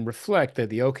pause and reflect that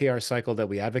the OKR cycle that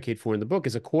we advocate for in the book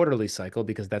is a quarterly cycle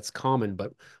because that's common.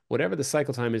 But whatever the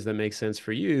cycle time is that makes sense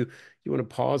for you, you want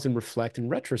to pause and reflect in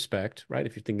retrospect, right?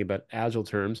 If you're thinking about agile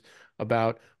terms,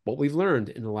 about what we've learned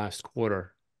in the last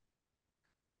quarter.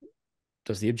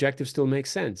 Does the objective still make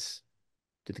sense?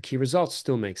 Do the key results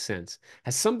still make sense?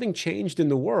 Has something changed in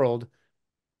the world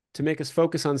to make us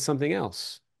focus on something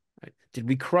else? Right? Did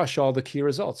we crush all the key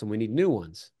results and we need new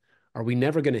ones? Are we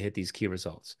never going to hit these key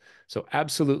results? So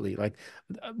absolutely, like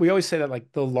we always say that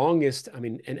like the longest, I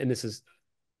mean, and this is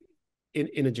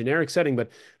in a generic setting, but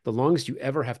the longest you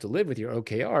ever have to live with your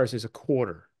OKRs is a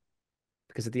quarter.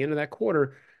 Because at the end of that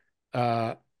quarter,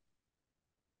 uh,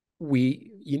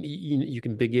 you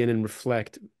can begin to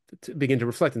reflect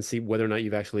and see whether or not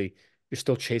you're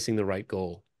still chasing the right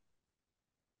goal.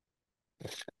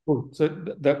 Cool. So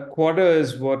the quarter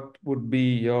is what would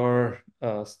be your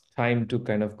time to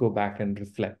kind of go back and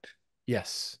reflect.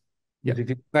 Yes. But Yep. if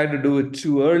you try to do it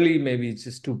too early, maybe it's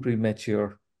just too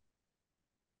premature.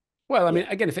 Well, I mean,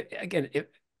 Yeah.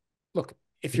 look,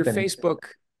 if you're Then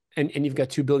Facebook and you've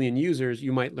got 2 billion users,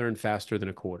 you might learn faster than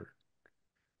a quarter,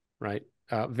 right?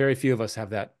 Very few of us have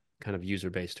that kind of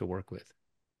user base to work with.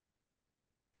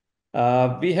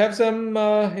 We have some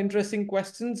interesting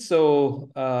questions,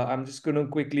 so I'm just going to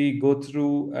quickly go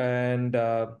through and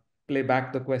play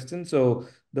back the question. So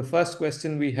the first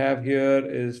question we have here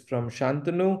is from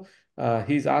Shantanu.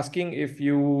 He's asking if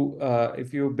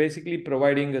you're basically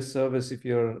providing a service, if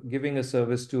you're giving a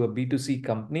service to a B2C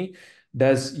company,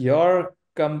 does your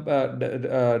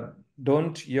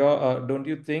don't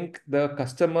you think the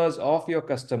customers of your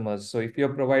customers? So if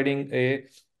you're providing a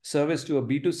service to a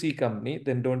B2C company,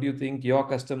 then don't you think your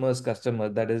customer's customer,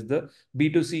 that is the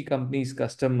B2C company's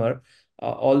customer,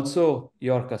 also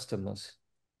your customers?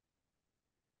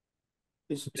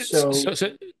 so So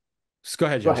go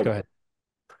ahead, go Josh. Go ahead.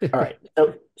 ahead. All right.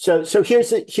 So here's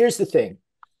the thing.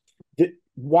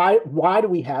 Why do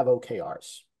we have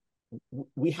OKRs?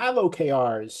 We have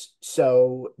OKRs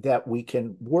so that we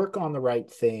can work on the right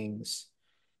things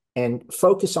and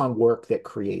focus on work that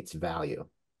creates value.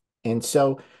 And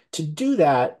so to do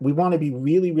that, we want to be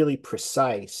really, really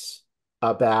precise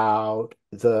about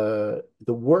the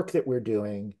work that we're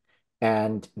doing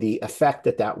and the effect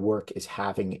that that work is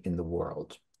having in the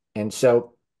world. And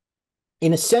so,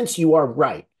 in a sense, you are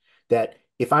right that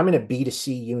if I'm in a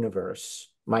B2C universe,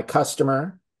 my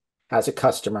customer has a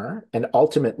customer, and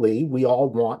ultimately we all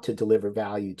want to deliver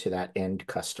value to that end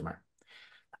customer.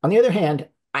 On the other hand,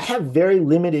 I have very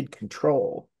limited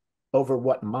control over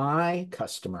what my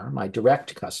customer, my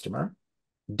direct customer,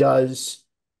 does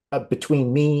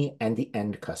between me and the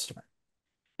end customer.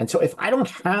 And so if I don't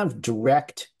have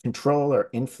direct control or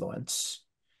influence,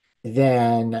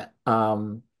 then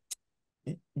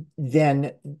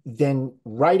then then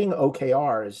writing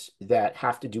OKRs that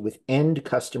have to do with end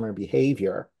customer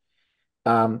behavior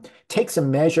takes a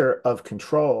measure of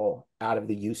control out of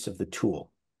the use of the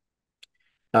tool.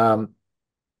 And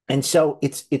so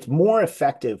it's more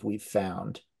effective, we've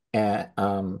found,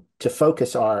 to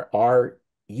focus our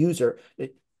user.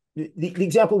 The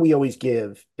example we always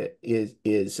give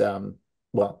is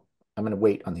well, I'm going to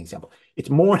wait on the example. It's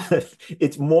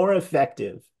more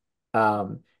effective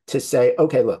to say,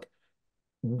 okay, look,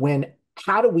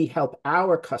 how do we help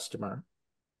our customer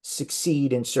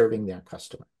succeed in serving their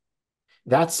customer?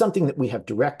 That's something that we have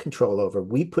direct control over.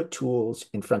 We put tools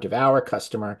in front of our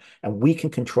customer and we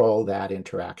can control that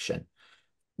interaction.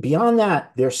 Beyond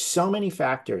that, there's so many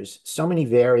factors, so many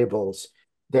variables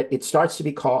that it starts to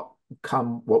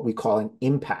become what we call an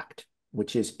impact,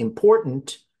 which is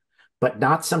important, but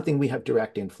not something we have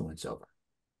direct influence over.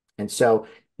 And so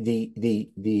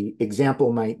the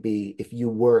example might be if you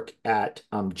work at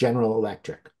General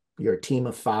Electric, you're a team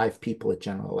of 5 people at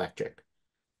General Electric.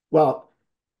 Well,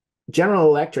 General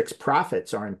Electric's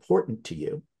profits are important to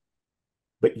you,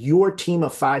 but your team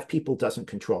of 5 people don't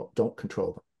control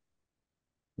them.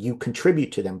 You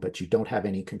contribute to them, but you don't have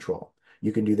any control.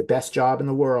 You can do the best job in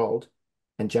the world,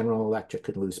 and General Electric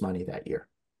could lose money that year.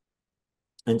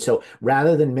 And so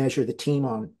rather than measure the team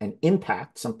on an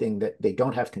impact, something that they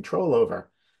don't have control over,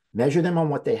 measure them on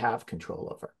what they have control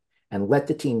over and let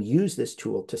the team use this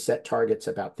tool to set targets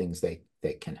about things they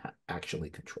can actually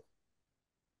control.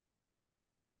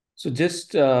 So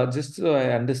just so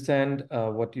I understand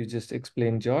what you just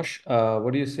explained, Josh,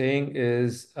 what you're saying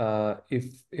is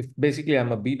if basically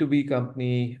I'm a B2B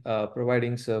company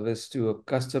providing service to a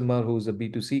customer who's a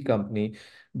B2C company,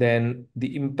 then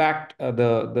the impact,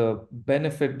 the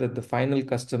benefit that the final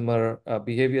customer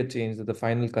behavior change that the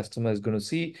final customer is going to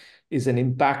see is an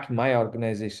impact my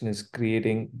organization is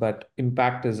creating, but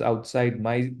impact is outside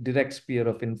my direct sphere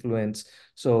of influence.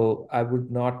 So I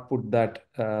would not put that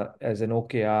as an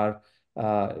OKR,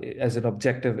 as an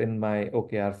objective in my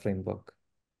OKR framework.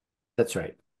 That's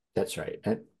right. That's right.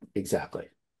 Exactly.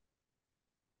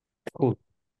 Cool.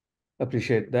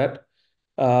 Appreciate that.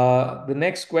 The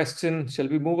next question, shall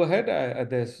we move ahead?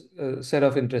 There's a set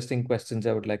of interesting questions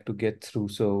I would like to get through.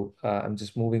 So I'm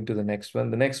just moving to the next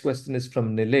one. The next question is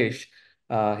from Nilesh.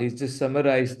 He's just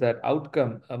summarized that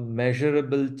outcome, a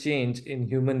measurable change in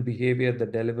human behavior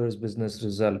that delivers business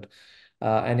result.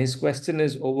 And his question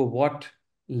is, over what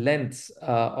lengths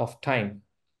of time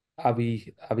are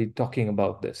we talking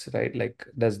about this, right? Like,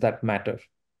 does that matter?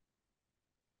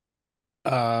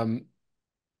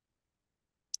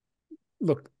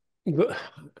 Look,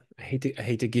 I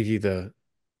hate to give you the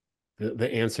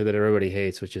answer that everybody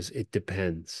hates, which is it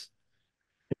depends,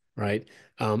 right?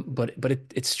 But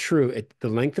it's true. The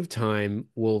length of time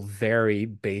will vary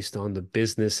based on the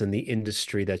business and the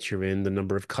industry that you're in, the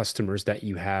number of customers that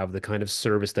you have, the kind of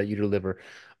service that you deliver.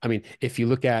 I mean, if you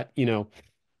look at,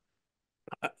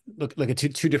 look at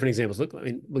two different examples. Look, I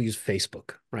mean, we'll use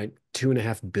Facebook, right?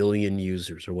 2.5 billion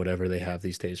users or whatever they have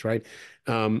these days, right?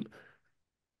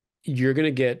 You're going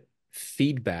to get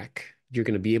feedback. You're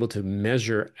going to be able to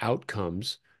measure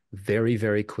outcomes very,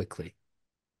 very quickly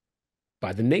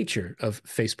by the nature of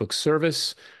Facebook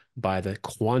service, by the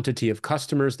quantity of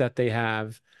customers that they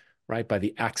have, right? By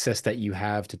the access that you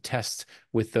have to test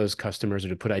with those customers or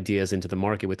to put ideas into the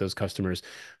market with those customers.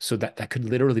 So that could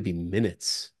literally be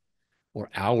minutes or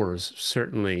hours,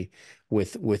 certainly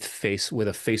with a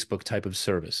Facebook type of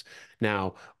service.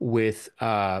 Now, with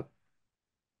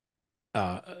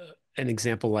an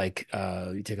example like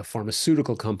you take a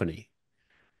pharmaceutical company,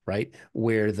 right?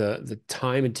 Where the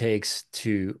time it takes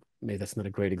to, maybe that's not a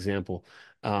great example,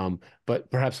 but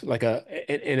perhaps like an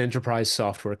enterprise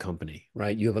software company,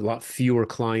 right? You have a lot fewer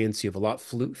clients, you have a lot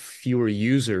fewer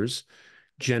users,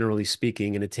 generally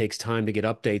speaking, and it takes time to get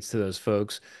updates to those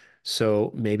folks.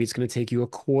 So maybe it's going to take you a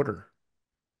quarter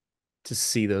to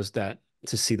see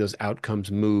to see those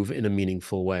outcomes move in a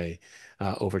meaningful way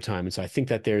over time. And so I think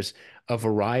that there's a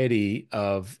variety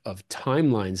of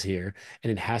timelines here,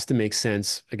 and it has to make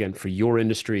sense, again, for your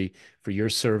industry, for your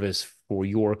service, for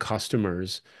your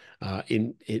customers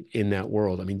in that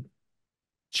world. I mean,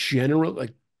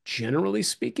 generally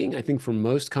speaking, I think for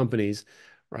most companies,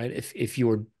 right, if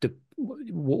your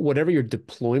whatever your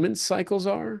deployment cycles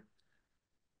are,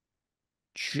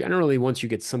 generally once you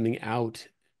get something out,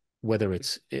 whether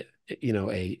it's a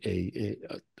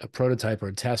prototype or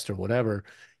a test or whatever,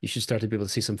 you should start to be able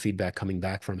to see some feedback coming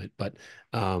back from it. But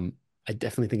I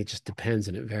definitely think it just depends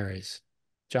and it varies.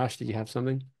 Josh, did you have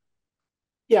something?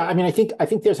 Yeah, I mean, I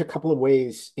think there's a couple of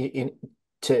ways a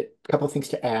couple of things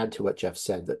to add to what Jeff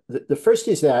said. The first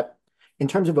is that in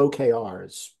terms of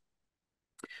OKRs,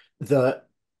 the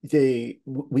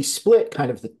we split kind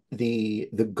of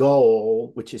the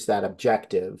goal, which is that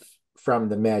objective, from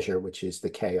the measure, which is the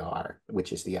KR,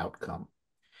 which is the outcome.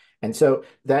 And so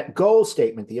that goal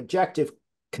statement, the objective,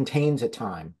 contains a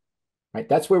time, right?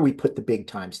 That's where we put the big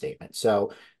time statement.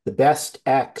 So the best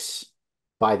X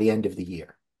by the end of the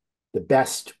year,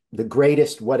 the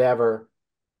greatest whatever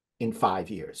in 5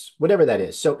 years, whatever that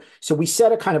is. So we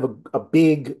set a kind of a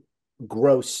big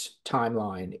gross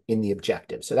timeline in the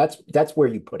objective. So that's where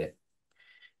you put it.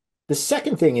 The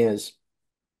second thing is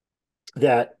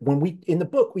that in the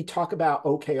book, we talk about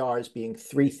OKRs being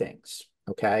three things,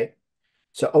 okay?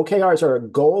 So OKRs are a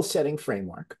goal-setting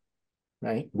framework,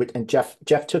 right? And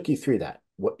Jeff took you through that.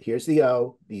 Here's the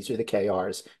O, these are the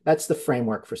KRs. That's the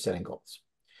framework for setting goals.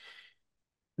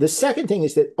 The second thing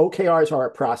is that OKRs are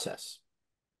a process,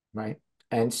 right?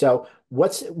 And so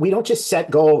we don't just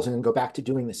set goals and then go back to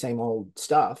doing the same old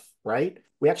stuff, right?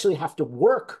 We actually have to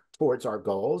work towards our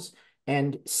goals,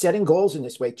 and setting goals in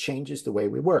this way changes the way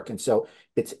we work. And so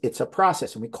it's a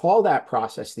process, and we call that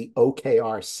process the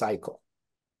OKR cycle,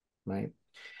 right?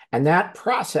 And that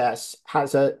process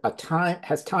has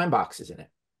time boxes in it,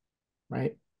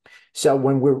 right? So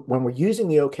when we're using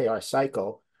the OKR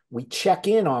cycle, we check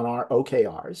in on our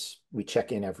OKRs. We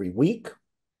check in every week,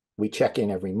 we check in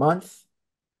every month,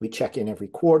 we check in every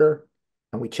quarter,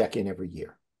 and we check in every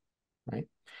year, right?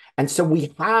 And so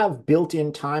we have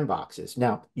built-in time boxes.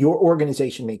 Now, your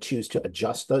organization may choose to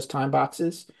adjust those time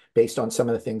boxes based on some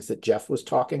of the things that Jeff was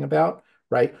talking about,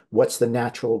 right? What's the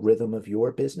natural rhythm of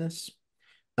your business?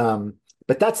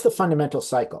 But that's the fundamental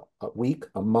cycle: a week,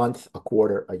 a month, a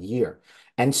quarter, a year.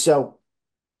 And so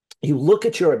you look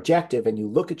at your objective and you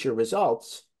look at your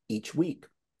results each week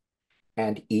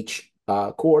and each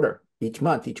quarter, each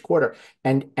month, each quarter,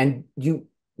 and you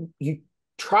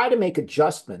try to make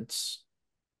adjustments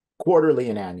quarterly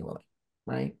and annually,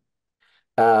 right?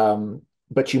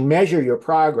 But you measure your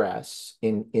progress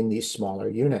in these smaller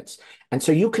units. And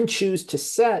so you can choose to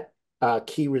set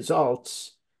key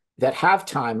results that have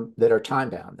time, that are time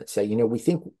bound, that say, we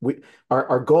think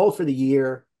our goal for the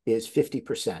year is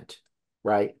 50%,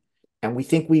 right? And we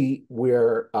think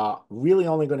we're really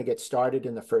only going to get started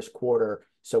in the first quarter.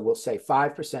 So we'll say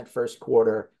 5% first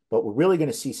quarter, but we're really going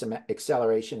to see some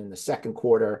acceleration in the second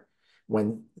quarter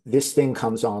when this thing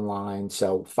comes online.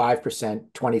 So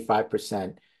 5%,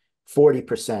 25%,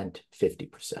 40%,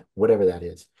 50%, whatever that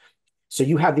is. So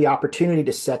you have the opportunity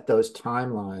to set those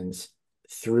timelines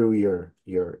through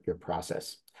your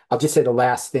process. I'll just say the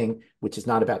last thing, which is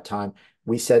not about time.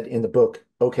 We said in the book,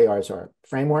 OKRs are a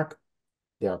framework,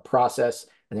 they're a process,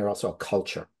 and they're also a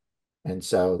culture. And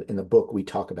so in the book, we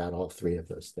talk about all three of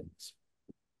those things.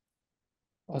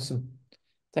 Awesome.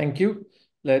 Thank you.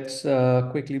 Let's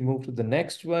quickly move to the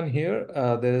next one here.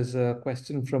 There's a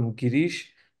question from Girish.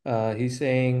 He's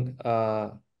saying,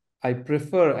 I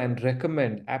prefer and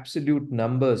recommend absolute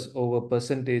numbers over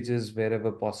percentages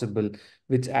wherever possible,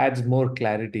 which adds more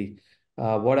clarity.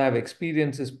 What I've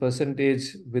experienced is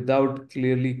percentage without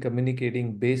clearly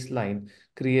communicating baseline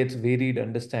creates varied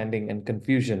understanding and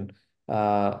confusion.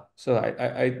 So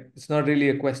it's not really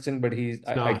a question, but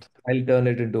I'll turn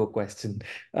it into a question.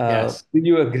 Yes. Do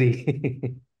you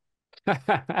agree?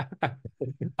 I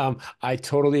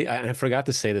forgot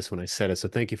to say this when I said it, so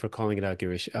thank you for calling it out,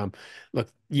 Girish. Look,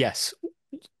 yes,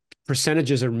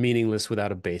 percentages are meaningless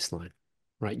without a baseline,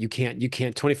 right? You can't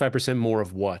 25% more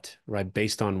of what, right?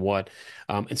 Based on what?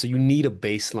 And so you need a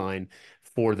baseline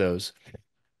for those.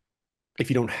 If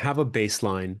you don't have a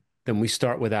baseline, then we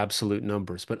start with absolute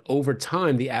numbers. But over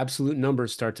time, the absolute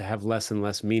numbers start to have less and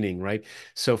less meaning, right?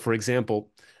 So for example,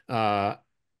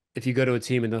 if you go to a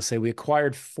team and they'll say, we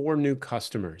acquired 4 new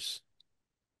customers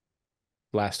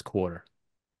last quarter.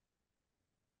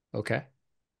 Okay.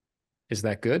 Is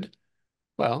that good?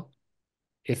 Well,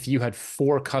 if you had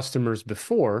 4 customers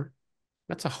before,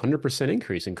 that's a 100%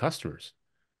 increase in customers,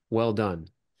 well done.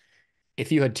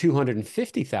 If you had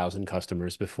 250,000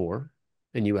 customers before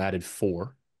and you added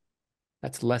 4,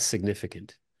 that's less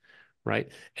significant, right?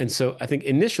 And so I think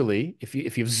initially, if you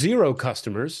have 0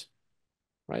 customers,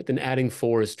 right, then adding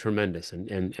 4 is tremendous,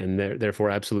 and therefore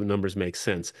absolute numbers make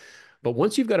sense. But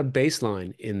once you've got a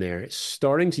baseline in there,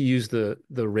 starting to use the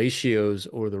ratios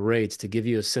or the rates to give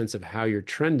you a sense of how you're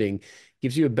trending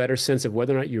gives you a better sense of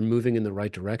whether or not you're moving in the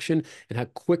right direction and how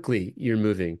quickly you're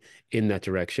moving in that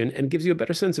direction, and gives you a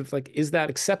better sense of, like, is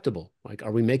that acceptable? Like,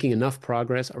 are we making enough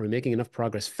progress? Are we making enough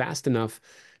progress fast enough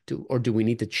to, or do we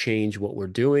need to change what we're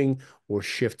doing or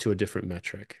shift to a different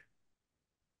metric?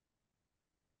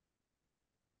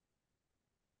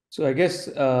 So I guess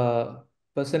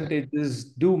percentages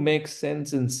do make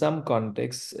sense in some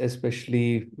contexts,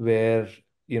 especially where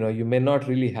you may not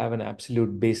really have an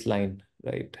absolute baseline,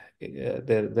 right?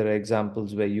 There are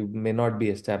examples where you may not be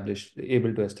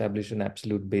able to establish an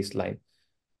absolute baseline.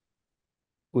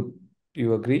 Would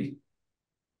you agree?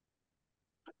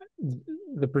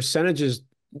 The percentages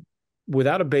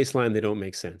without a baseline, they don't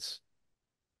make sense,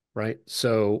 right?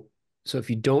 So if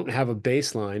you don't have a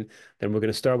baseline, then we're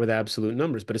going to start with absolute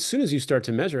numbers. But as soon as you start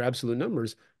to measure absolute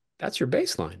numbers, that's your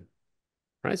baseline,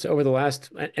 right? So over the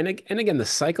last, and again, the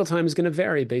cycle time is going to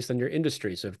vary based on your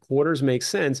industry. So if quarters make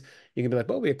sense, you can be like,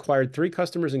 well, we acquired 3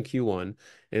 customers in Q1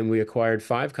 and we acquired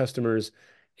 5 customers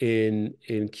in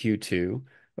Q2.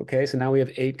 Okay, so now we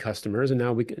have 8 customers, and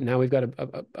now we've got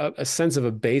a sense of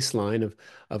a baseline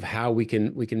of how we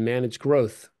can manage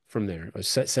growth from there, or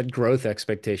set growth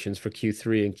expectations for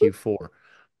Q3 and Q4.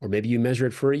 Or maybe you measure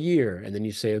it for a year, and then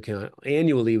you say, okay,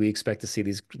 annually we expect to see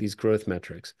these growth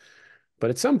metrics. But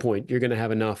at some point, you're going to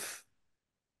have enough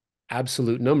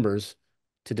absolute numbers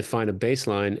to define a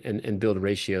baseline and build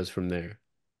ratios from there.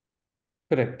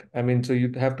 Correct. I mean, so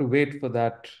you'd have to wait for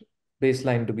that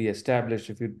baseline to be established.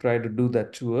 If you try to do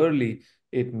that too early,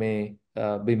 it may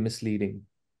be misleading.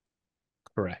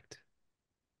 Correct.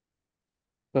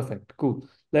 Perfect. Cool.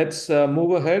 Let's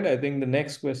move ahead. I think the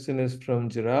next question is from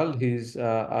Gerald. He's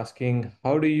asking,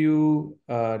 how do you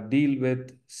deal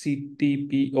with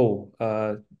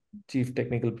CTPO, Chief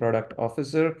Technical Product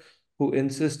Officer, who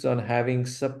insists on having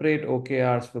separate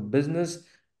OKRs for business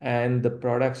and the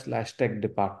product/tech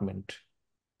department?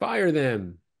 Fire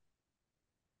them.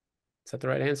 Is that the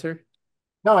right answer?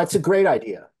 No, it's a great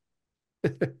idea.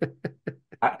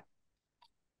 I,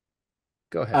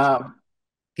 Go ahead.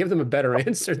 Give them a better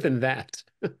answer than that.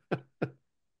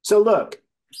 so look,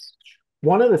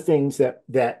 one of the things so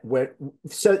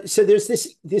there's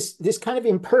this kind of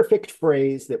imperfect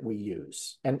phrase that we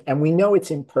use, and we know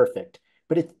it's imperfect,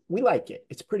 but we like it.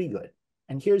 It's pretty good.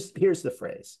 And here's the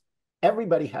phrase: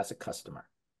 everybody has a customer.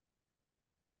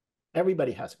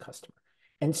 Everybody has a customer.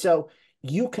 And so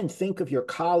you can think of your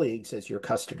colleagues as your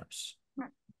customers.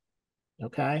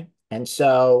 Okay? And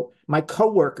so my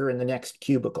coworker in the next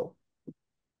cubicle,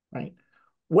 right?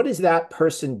 What is that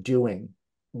person doing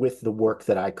with the work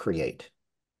that I create?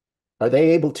 Are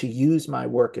they able to use my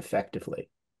work effectively?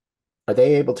 Are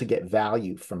they able to get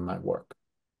value from my work?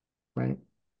 Right?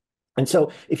 And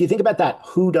so if you think about that,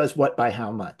 who does what by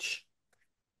how much?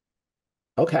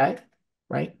 Okay,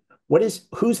 right?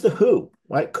 Who's the who?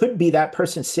 Well, it could be that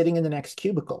person sitting in the next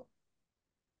cubicle.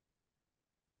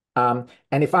 And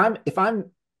if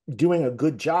I'm doing a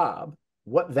good job,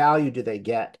 what value do they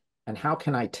get? And how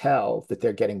can I tell that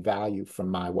they're getting value from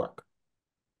my work?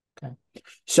 Okay.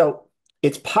 So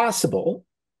it's possible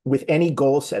with any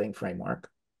goal setting framework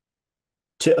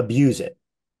to abuse it,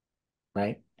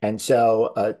 right? And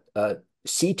so a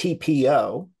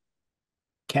CTPO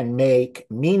can make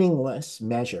meaningless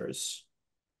measures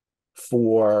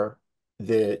for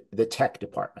the tech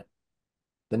department.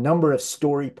 The number of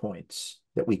story points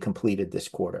that we completed this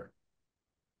quarter,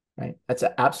 right? That's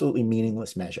an absolutely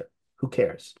meaningless measure. Who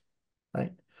cares,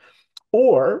 right?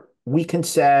 Or we can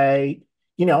say,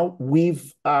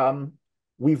 we've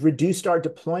reduced our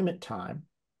deployment time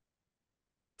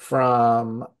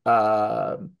from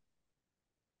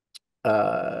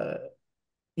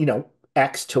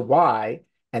X to Y,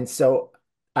 and so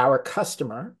our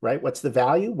customer, right? What's the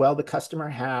value? Well, the customer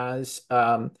has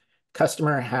the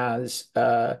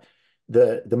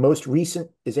most recent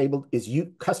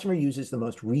customer uses the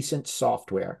most recent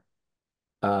software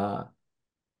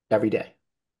every day.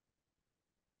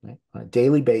 Right? On a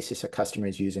daily basis, a customer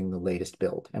is using the latest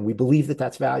build, and we believe that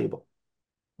that's valuable,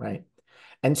 right?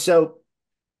 And so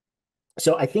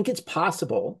I think it's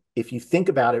possible, if you think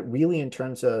about it really in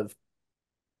terms of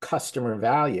customer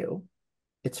value,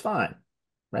 it's fine,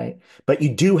 right? But you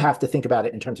do have to think about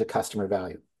it in terms of customer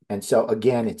value. And so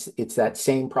again, it's that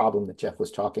same problem that Jeff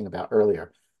was talking about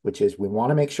earlier. which is we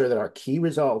want to make sure that our key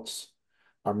results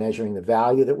are measuring the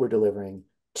value that we're delivering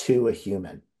to a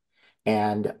human.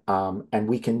 And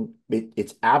we can,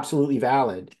 it's absolutely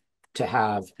valid to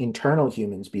have internal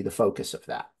humans be the focus of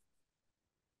that.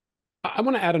 I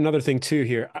want to add another thing too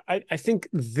here. I think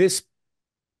this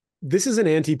is an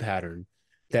anti-pattern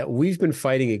that we've been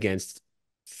fighting against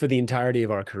for the entirety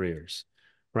of our careers,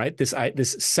 right?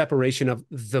 This separation of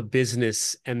the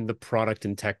business and the product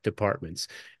and tech departments.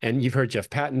 And you've heard Jeff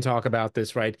Patton talk about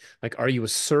this, right? Like, are you a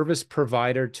service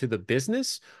provider to the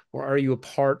business, or are you a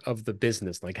part of the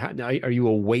business? Like, are you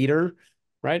a waiter,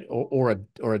 right? Or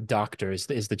a doctor is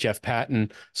the Jeff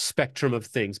Patton spectrum of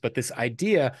things. But this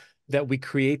idea that we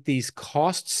create these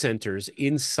cost centers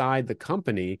inside the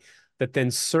company that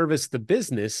then service the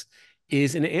business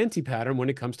is an anti-pattern when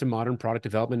it comes to modern product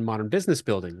development, modern business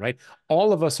building, right?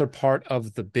 All of us are part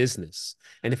of the business.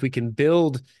 And if we can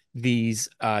build these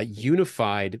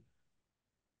unified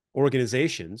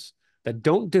organizations that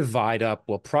don't divide up,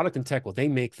 well, product and tech, well, they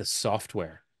make the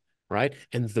software, right?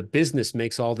 And the business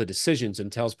makes all the decisions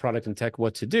and tells product and tech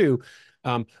what to do.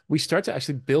 We start to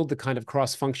actually build the kind of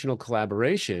cross-functional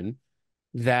collaboration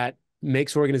that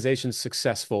makes organizations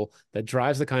successful, that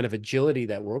drives the kind of agility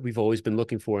that we've always been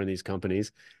looking for in these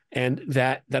companies, and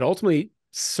that ultimately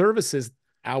services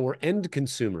our end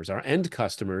consumers, our end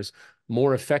customers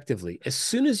more effectively. As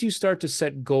soon as you start to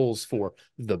set goals for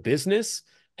the business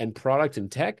and product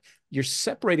and tech, you're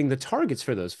separating the targets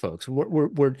for those folks.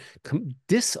 We're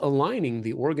disaligning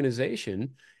the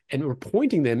organization, and we're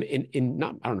pointing them in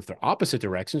not, I don't know if they're opposite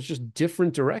directions, just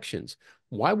different directions.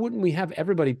 Why wouldn't we have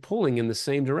everybody pulling in the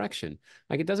same direction?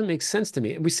 Like, it doesn't make sense to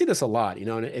me. And we see this a lot, you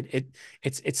know, and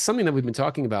it's something that we've been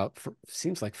talking about for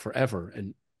seems like forever.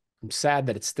 And I'm sad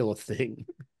that it's still a thing.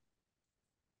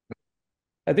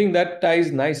 I think that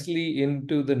ties nicely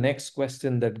into the next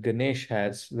question that Ganesh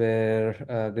has,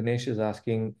 where Ganesh is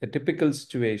asking a typical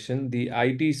situation: the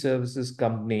IT services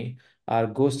company are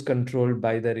ghost controlled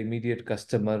by their immediate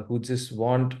customer who just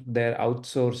want their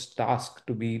outsourced task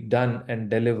to be done and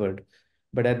delivered.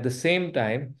 But at the same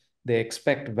time, they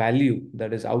expect value,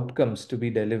 that is, outcomes to be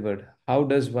delivered. How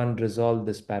does one resolve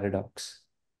this paradox?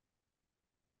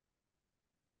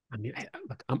 I mean,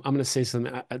 look, I'm going to say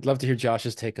something. I'd love to hear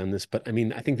Josh's take on this, but I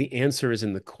mean, I think the answer is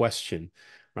in the question,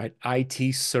 right?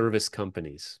 IT service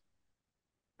companies,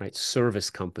 right? Service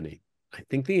company. I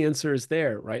think the answer is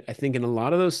there, right? I think in a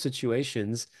lot of those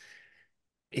situations,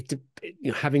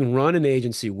 having run an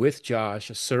agency with Josh,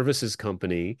 a services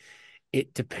company,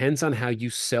 it depends on how you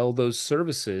sell those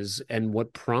services and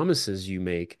what promises you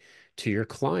make to your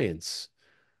clients,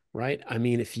 right? I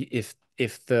mean, if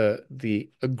the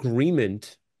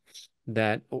agreement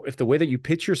that, or if the way that you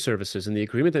pitch your services and the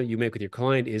agreement that you make with your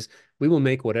client is, we will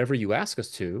make whatever you ask us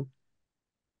to,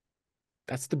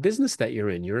 that's the business that you're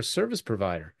in. You're a service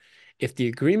provider. If the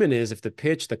agreement is, if the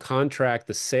pitch, the contract,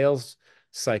 the sales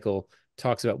cycle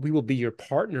talks about, we will be your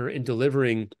partner in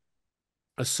delivering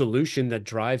a solution that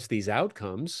drives these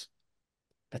outcomes,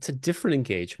 that's a different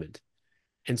engagement.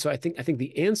 And so I think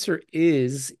the answer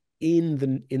is in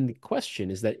the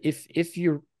question is that if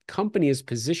your company is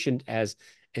positioned as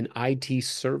an IT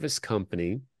service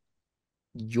company,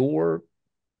 you're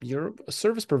a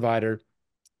service provider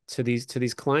to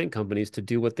these client companies to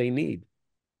do what they need.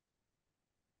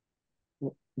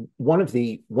 One of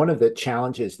the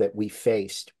challenges that we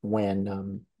faced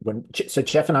when so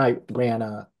Jeff and I ran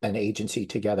an agency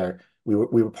together. We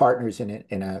were partners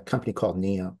in a company called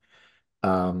Neo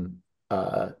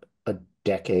a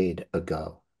decade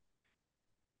ago,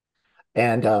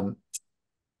 and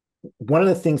one of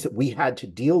the things that we had to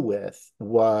deal with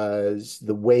was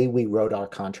the way we wrote our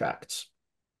contracts.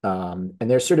 And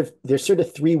there's sort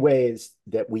of three ways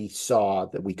that we saw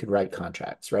that we could write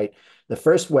contracts, right? The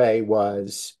first way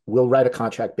was we'll write a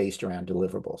contract based around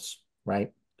deliverables,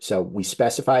 right? So we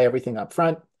specify everything up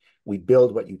front, we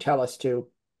build what you tell us to,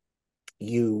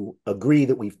 you agree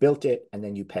that we've built it, and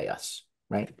then you pay us,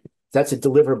 right? That's a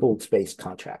deliverables-based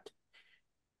contract.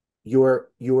 You're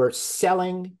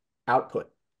selling output.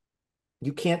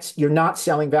 You're not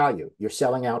selling value, you're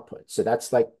selling output. So that's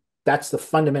the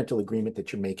fundamental agreement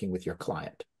that you're making with your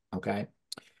client, okay?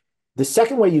 The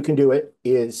second way you can do it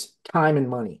is time and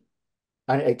money,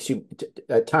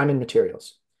 time and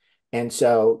materials. And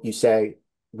so you say,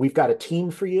 we've got a team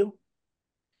for you.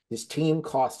 This team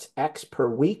costs X per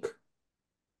week.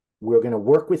 We're going to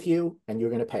work with you and you're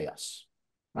going to pay us,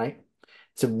 right?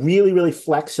 It's a really, really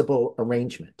flexible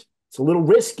arrangement. It's a little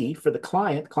risky for the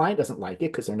client. Client doesn't like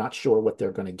it because they're not sure what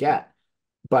they're going to get.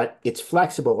 But it's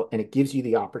flexible and it gives you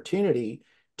the opportunity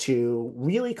to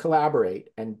really collaborate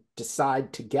and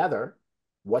decide together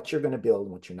what you're going to build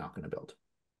and what you're not going to build.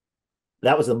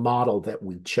 That was the model that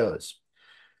we chose.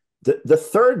 The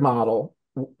third model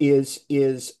is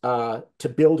to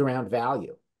build around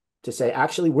value, to say,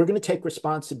 actually, we're going to take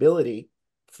responsibility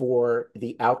for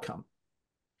the outcome.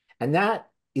 And that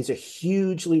is a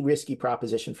hugely risky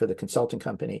proposition for the consulting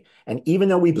company. And even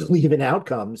though we believe in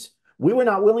outcomes, we were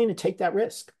not willing to take that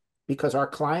risk because our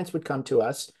clients would come to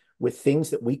us with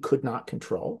things that we could not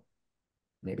control.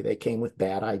 Maybe they came with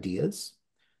bad ideas.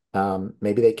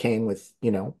 Maybe they came with,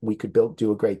 we could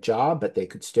do a great job, but they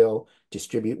could still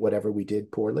distribute whatever we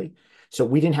did poorly. So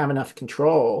we didn't have enough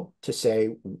control to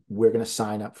say we're going to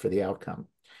sign up for the outcome.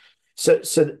 So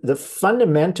the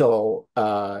fundamental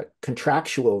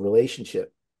contractual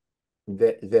relationship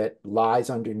that lies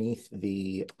underneath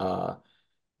the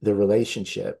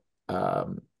relationship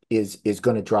is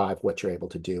going to drive what you're able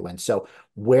to do. And so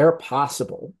where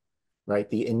possible, right,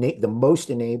 the most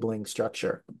enabling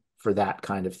structure for that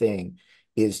kind of thing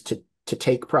is to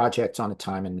take projects on a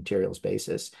time and materials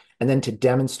basis, and then to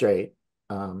demonstrate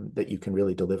that you can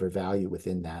really deliver value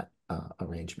within that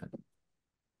arrangement.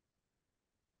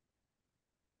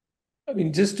 I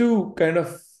mean, just to kind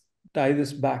of tie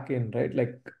this back in, right?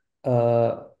 Like,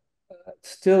 uh,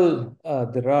 still,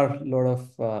 there are a lot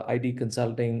of ID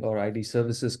consulting or ID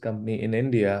services company in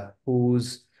India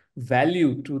whose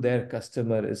value to their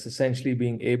customer is essentially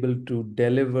being able to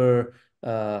deliver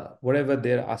whatever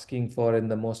they're asking for in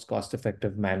the most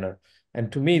cost-effective manner. And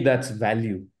to me, that's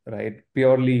value, right?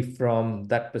 Purely from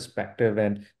that perspective.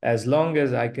 And as long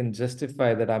as I can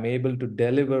justify that I'm able to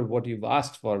deliver what you've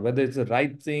asked for, whether it's the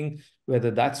right thing, whether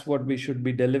that's what we should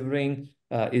be delivering,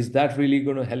 is that really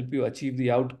going to help you achieve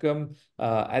the outcome?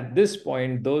 At this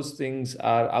point, those things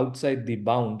are outside the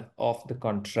bound of the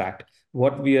contract.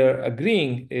 What we are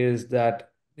agreeing is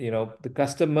that, the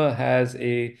customer has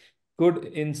a good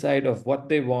insight of what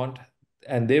they want,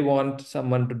 and they want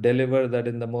someone to deliver that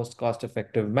in the most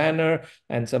cost-effective manner,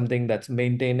 and something that's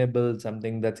maintainable,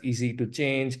 something that's easy to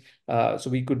change. So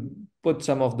we could put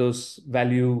some of those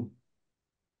value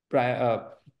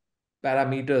parameters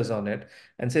on it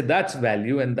and say that's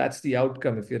value and that's the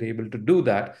outcome if you're able to do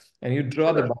that, and you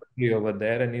draw the Sure. boundary over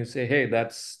there and you say, hey,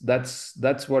 that's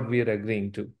what we are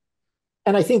agreeing to.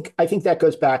 And I think that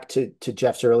goes back to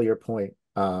Jeff's earlier point.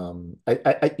 You're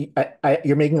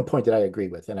making a point that I agree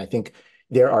with, and I think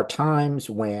there are times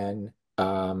when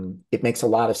it makes a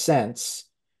lot of sense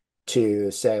to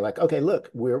say, like, okay, look,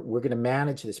 we're going to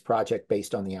manage this project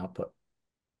based on the output,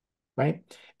 right?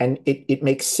 And it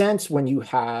makes sense when you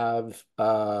have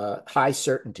high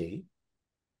certainty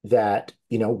that,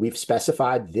 we've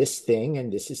specified this thing,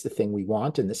 and this is the thing we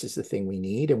want, and this is the thing we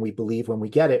need, and we believe when we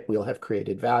get it, we'll have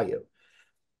created value.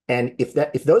 And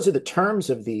if those are the terms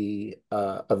of the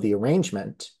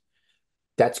arrangement,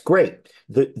 that's great.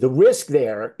 The risk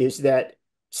there is that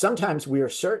sometimes we are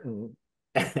certain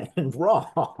and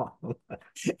wrong.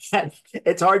 And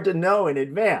it's hard to know in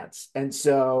advance. And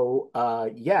so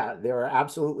yeah, there are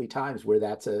absolutely times where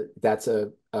that's a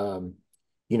the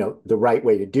right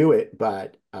way to do it.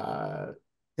 But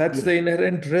That's the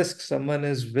inherent risk someone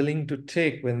is willing to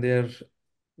take when they're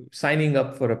signing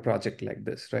up for a project like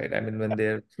this, right? I mean, when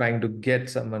they're trying to get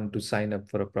someone to sign up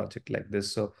for a project like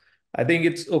this. So I think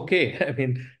it's okay. I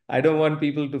mean, I don't want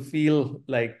people to feel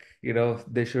like,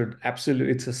 they should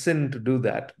absolutely, it's a sin to do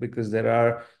that, because there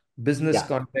are business yeah,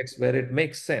 contexts where it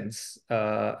makes sense.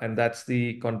 And that's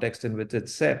the context in which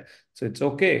it's set. So it's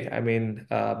okay. I mean,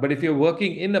 but if you're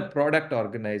working in a product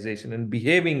organization and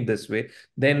behaving this way,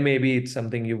 then maybe it's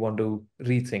something you want to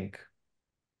rethink.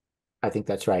 I think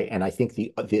that's right. And I think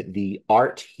the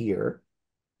art here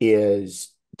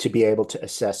is to be able to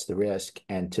assess the risk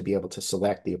and to be able to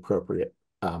select the appropriate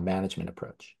management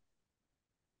approach.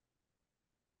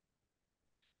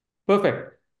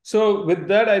 Perfect. So with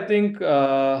that, I think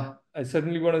I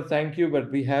certainly want to thank you,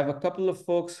 but we have a couple of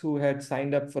folks who had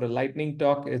signed up for a lightning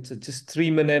talk. It's a just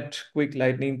 3-minute quick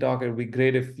lightning talk. It'd be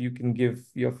great if you can give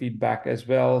your feedback as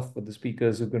well for the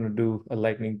speakers who are going to do a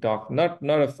lightning talk. Not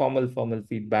a formal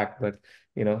feedback, but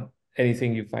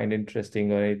anything you find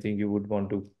interesting or anything you would want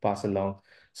to pass along.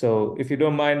 So if you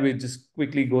don't mind, we just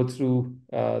quickly go through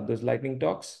those lightning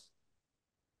talks.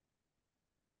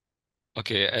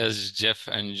 Okay, as Jeff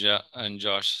and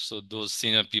Josh, so those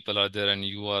senior people are there and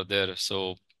you are there,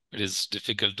 so it is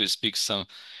difficult to speak some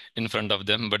in front of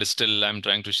them, but still I'm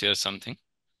trying to share something.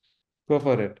 Go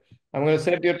for it. I'm going to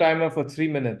set your timer for 3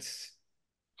 minutes.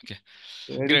 Okay,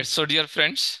 Ready? great. So dear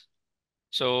friends,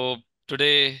 so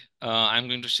today I'm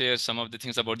going to share some of the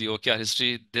things about the OKR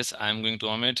history. This I'm going to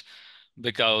omit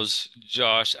because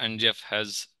Josh and Jeff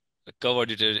has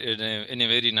covered it in a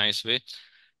very nice way.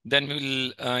 Then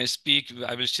we will speak.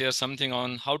 I will share something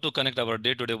on how to connect our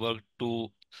day-to-day work to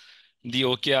the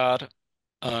OKR,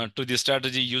 to the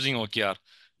strategy using OKR.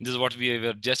 This is what we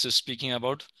were just speaking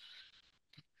about.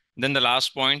 Then the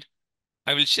last point,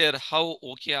 I will share how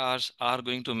OKRs are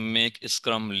going to make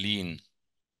Scrum lean.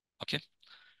 Okay.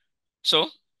 So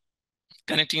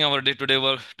connecting our day-to-day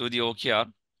work to the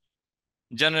OKR.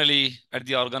 Generally, at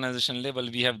the organization level,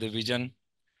 we have the vision.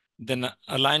 Then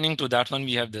aligning to that one,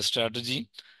 we have the strategy.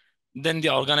 Then the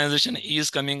organization is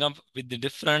coming up with the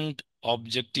different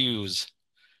objectives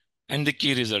and the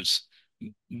key results.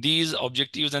 These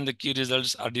objectives and the key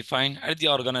results are defined at the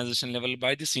organization level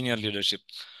by the senior leadership.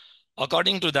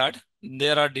 According to that,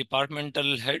 there are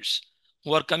departmental heads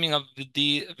who are coming up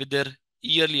with their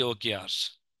yearly OKRs.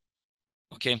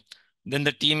 Okay. Then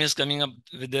the team is coming up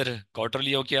with their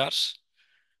quarterly OKRs.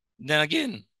 Then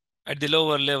again, at the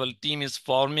lower level, team is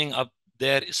forming up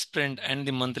their sprint and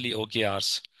the monthly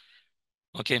OKRs.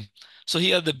 Okay. So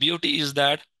here the beauty is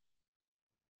that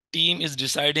team is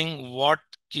deciding what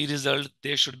key result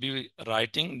they should be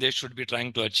writing, they should be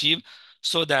trying to achieve,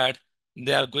 so that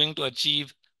they are going to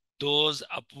achieve those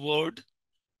upward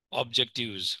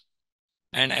objectives.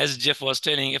 And as Jeff was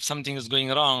telling, if something is going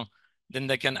wrong, then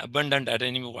they can abandon at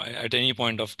any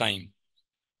point of time.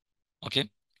 Okay.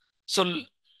 So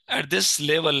at this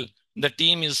level, the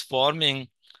team is forming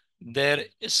their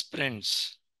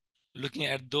sprints, looking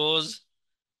at those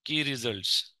key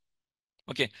results.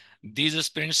 Okay, these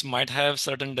sprints might have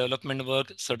certain development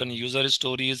work, certain user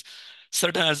stories,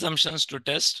 certain assumptions to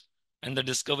test, and the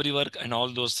discovery work and all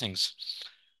those things.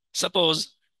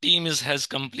 Suppose has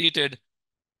completed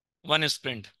one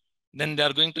sprint, then they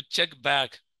are going to check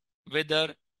back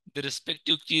whether the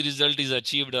respective key result is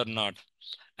achieved or not.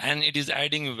 And it is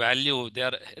adding value. They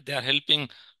are helping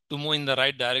to move in the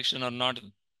right direction or not.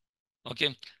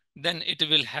 Okay, then it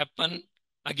will happen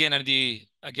again at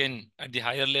the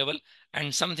higher level,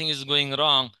 and something is going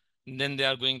wrong, then they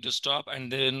are going to stop,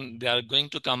 and then they are going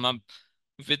to come up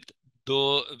with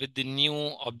the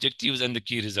new objectives and the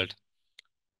key result.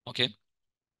 Okay,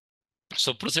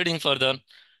 so proceeding further,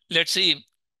 let's see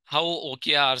how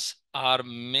OKRs are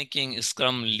making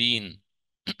Scrum lean.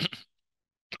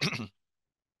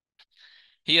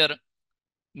 Here,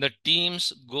 the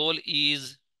team's goal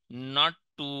is not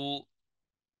to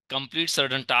complete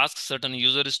certain tasks, certain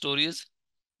user stories,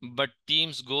 but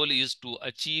team's goal is to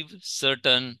achieve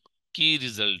certain key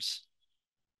results.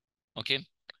 Okay.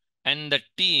 And the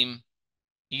team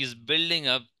is building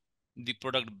up the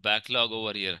product backlog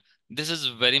over here. This is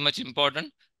very much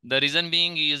important. The reason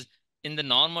being is in the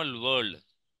normal world,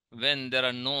 when there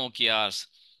are no OKRs,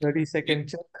 30-second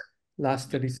check.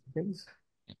 Last 30 seconds.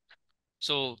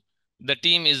 so the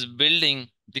team is building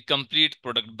the complete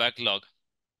product backlog.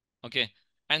 Okay.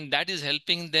 And that is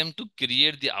helping them to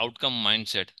create the outcome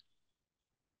mindset.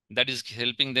 That is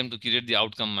helping them to create the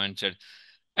outcome mindset.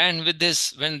 And with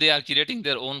this, when they are creating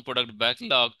their own product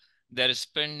backlog, they're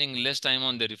spending less time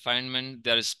on the refinement.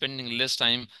 They're spending less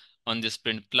time on the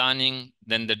sprint planning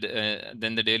than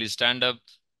the daily stand-up.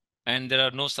 And there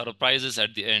are no surprises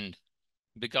at the end.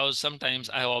 Because sometimes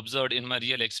I have observed in my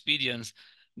real experience,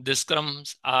 the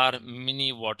scrums are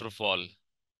mini waterfall.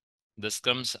 The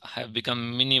scrums have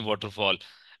become mini waterfall.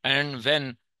 And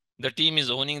when the team is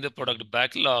owning the product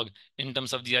backlog in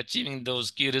terms of the achieving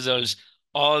those key results,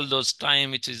 all those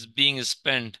time which is being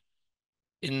spent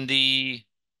in the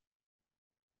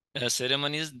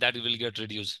ceremonies, that will get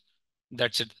reduced.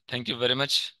 That's it. Thank you very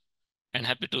much, and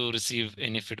happy to receive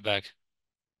any feedback.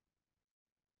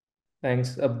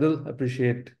 Thanks, Abdul.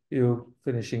 Appreciate you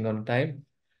finishing on time.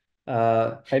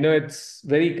 I know it's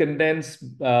very condensed,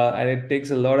 and it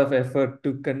takes a lot of effort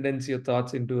to condense your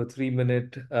thoughts into a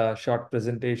 3-minute short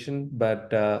presentation, but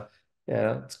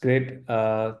yeah, it's great.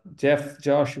 Jeff,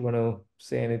 Josh, you want to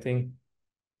say anything?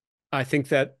 I think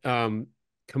that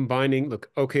combining,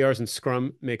 look, OKRs and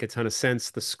Scrum make a ton of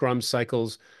sense. The Scrum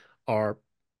cycles are,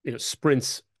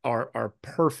 sprints are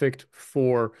perfect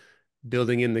for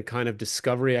building in the kind of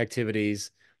discovery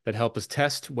activities that help us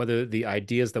test whether the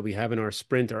ideas that we have in our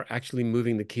sprint are actually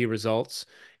moving the key results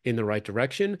in the right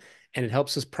direction. And it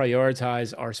helps us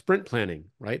prioritize our sprint planning,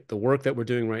 right? The work that we're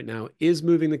doing right now is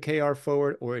moving the KR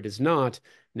forward, or it is not.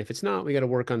 And if it's not, we got to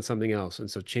work on something else. And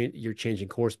so you're changing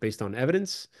course based on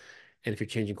evidence. And if you're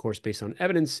changing course based on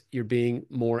evidence, you're being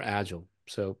more agile.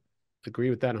 So agree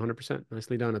with that 100%.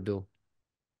 Nicely done, Abdul.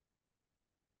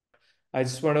 I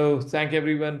just want to thank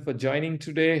everyone for joining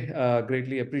today.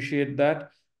 Greatly appreciate that.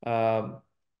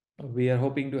 We are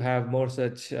hoping to have more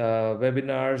such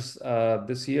webinars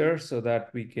this year so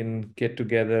that we can get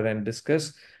together and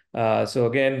discuss. So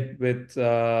again, with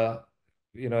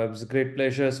it was a great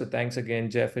pleasure. So thanks again,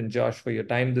 Jeff and Josh, for your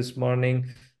time this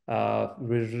morning.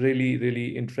 With really,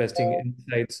 really interesting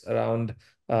insights around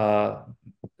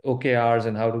OKRs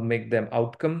and how to make them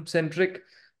outcome centric.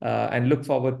 And look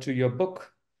forward to your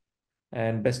book.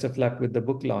 And best of luck with the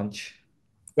book launch.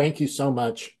 Thank you so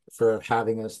much for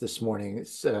having us this morning.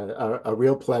 It's a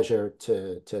real pleasure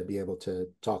to be able to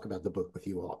talk about the book with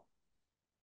you all.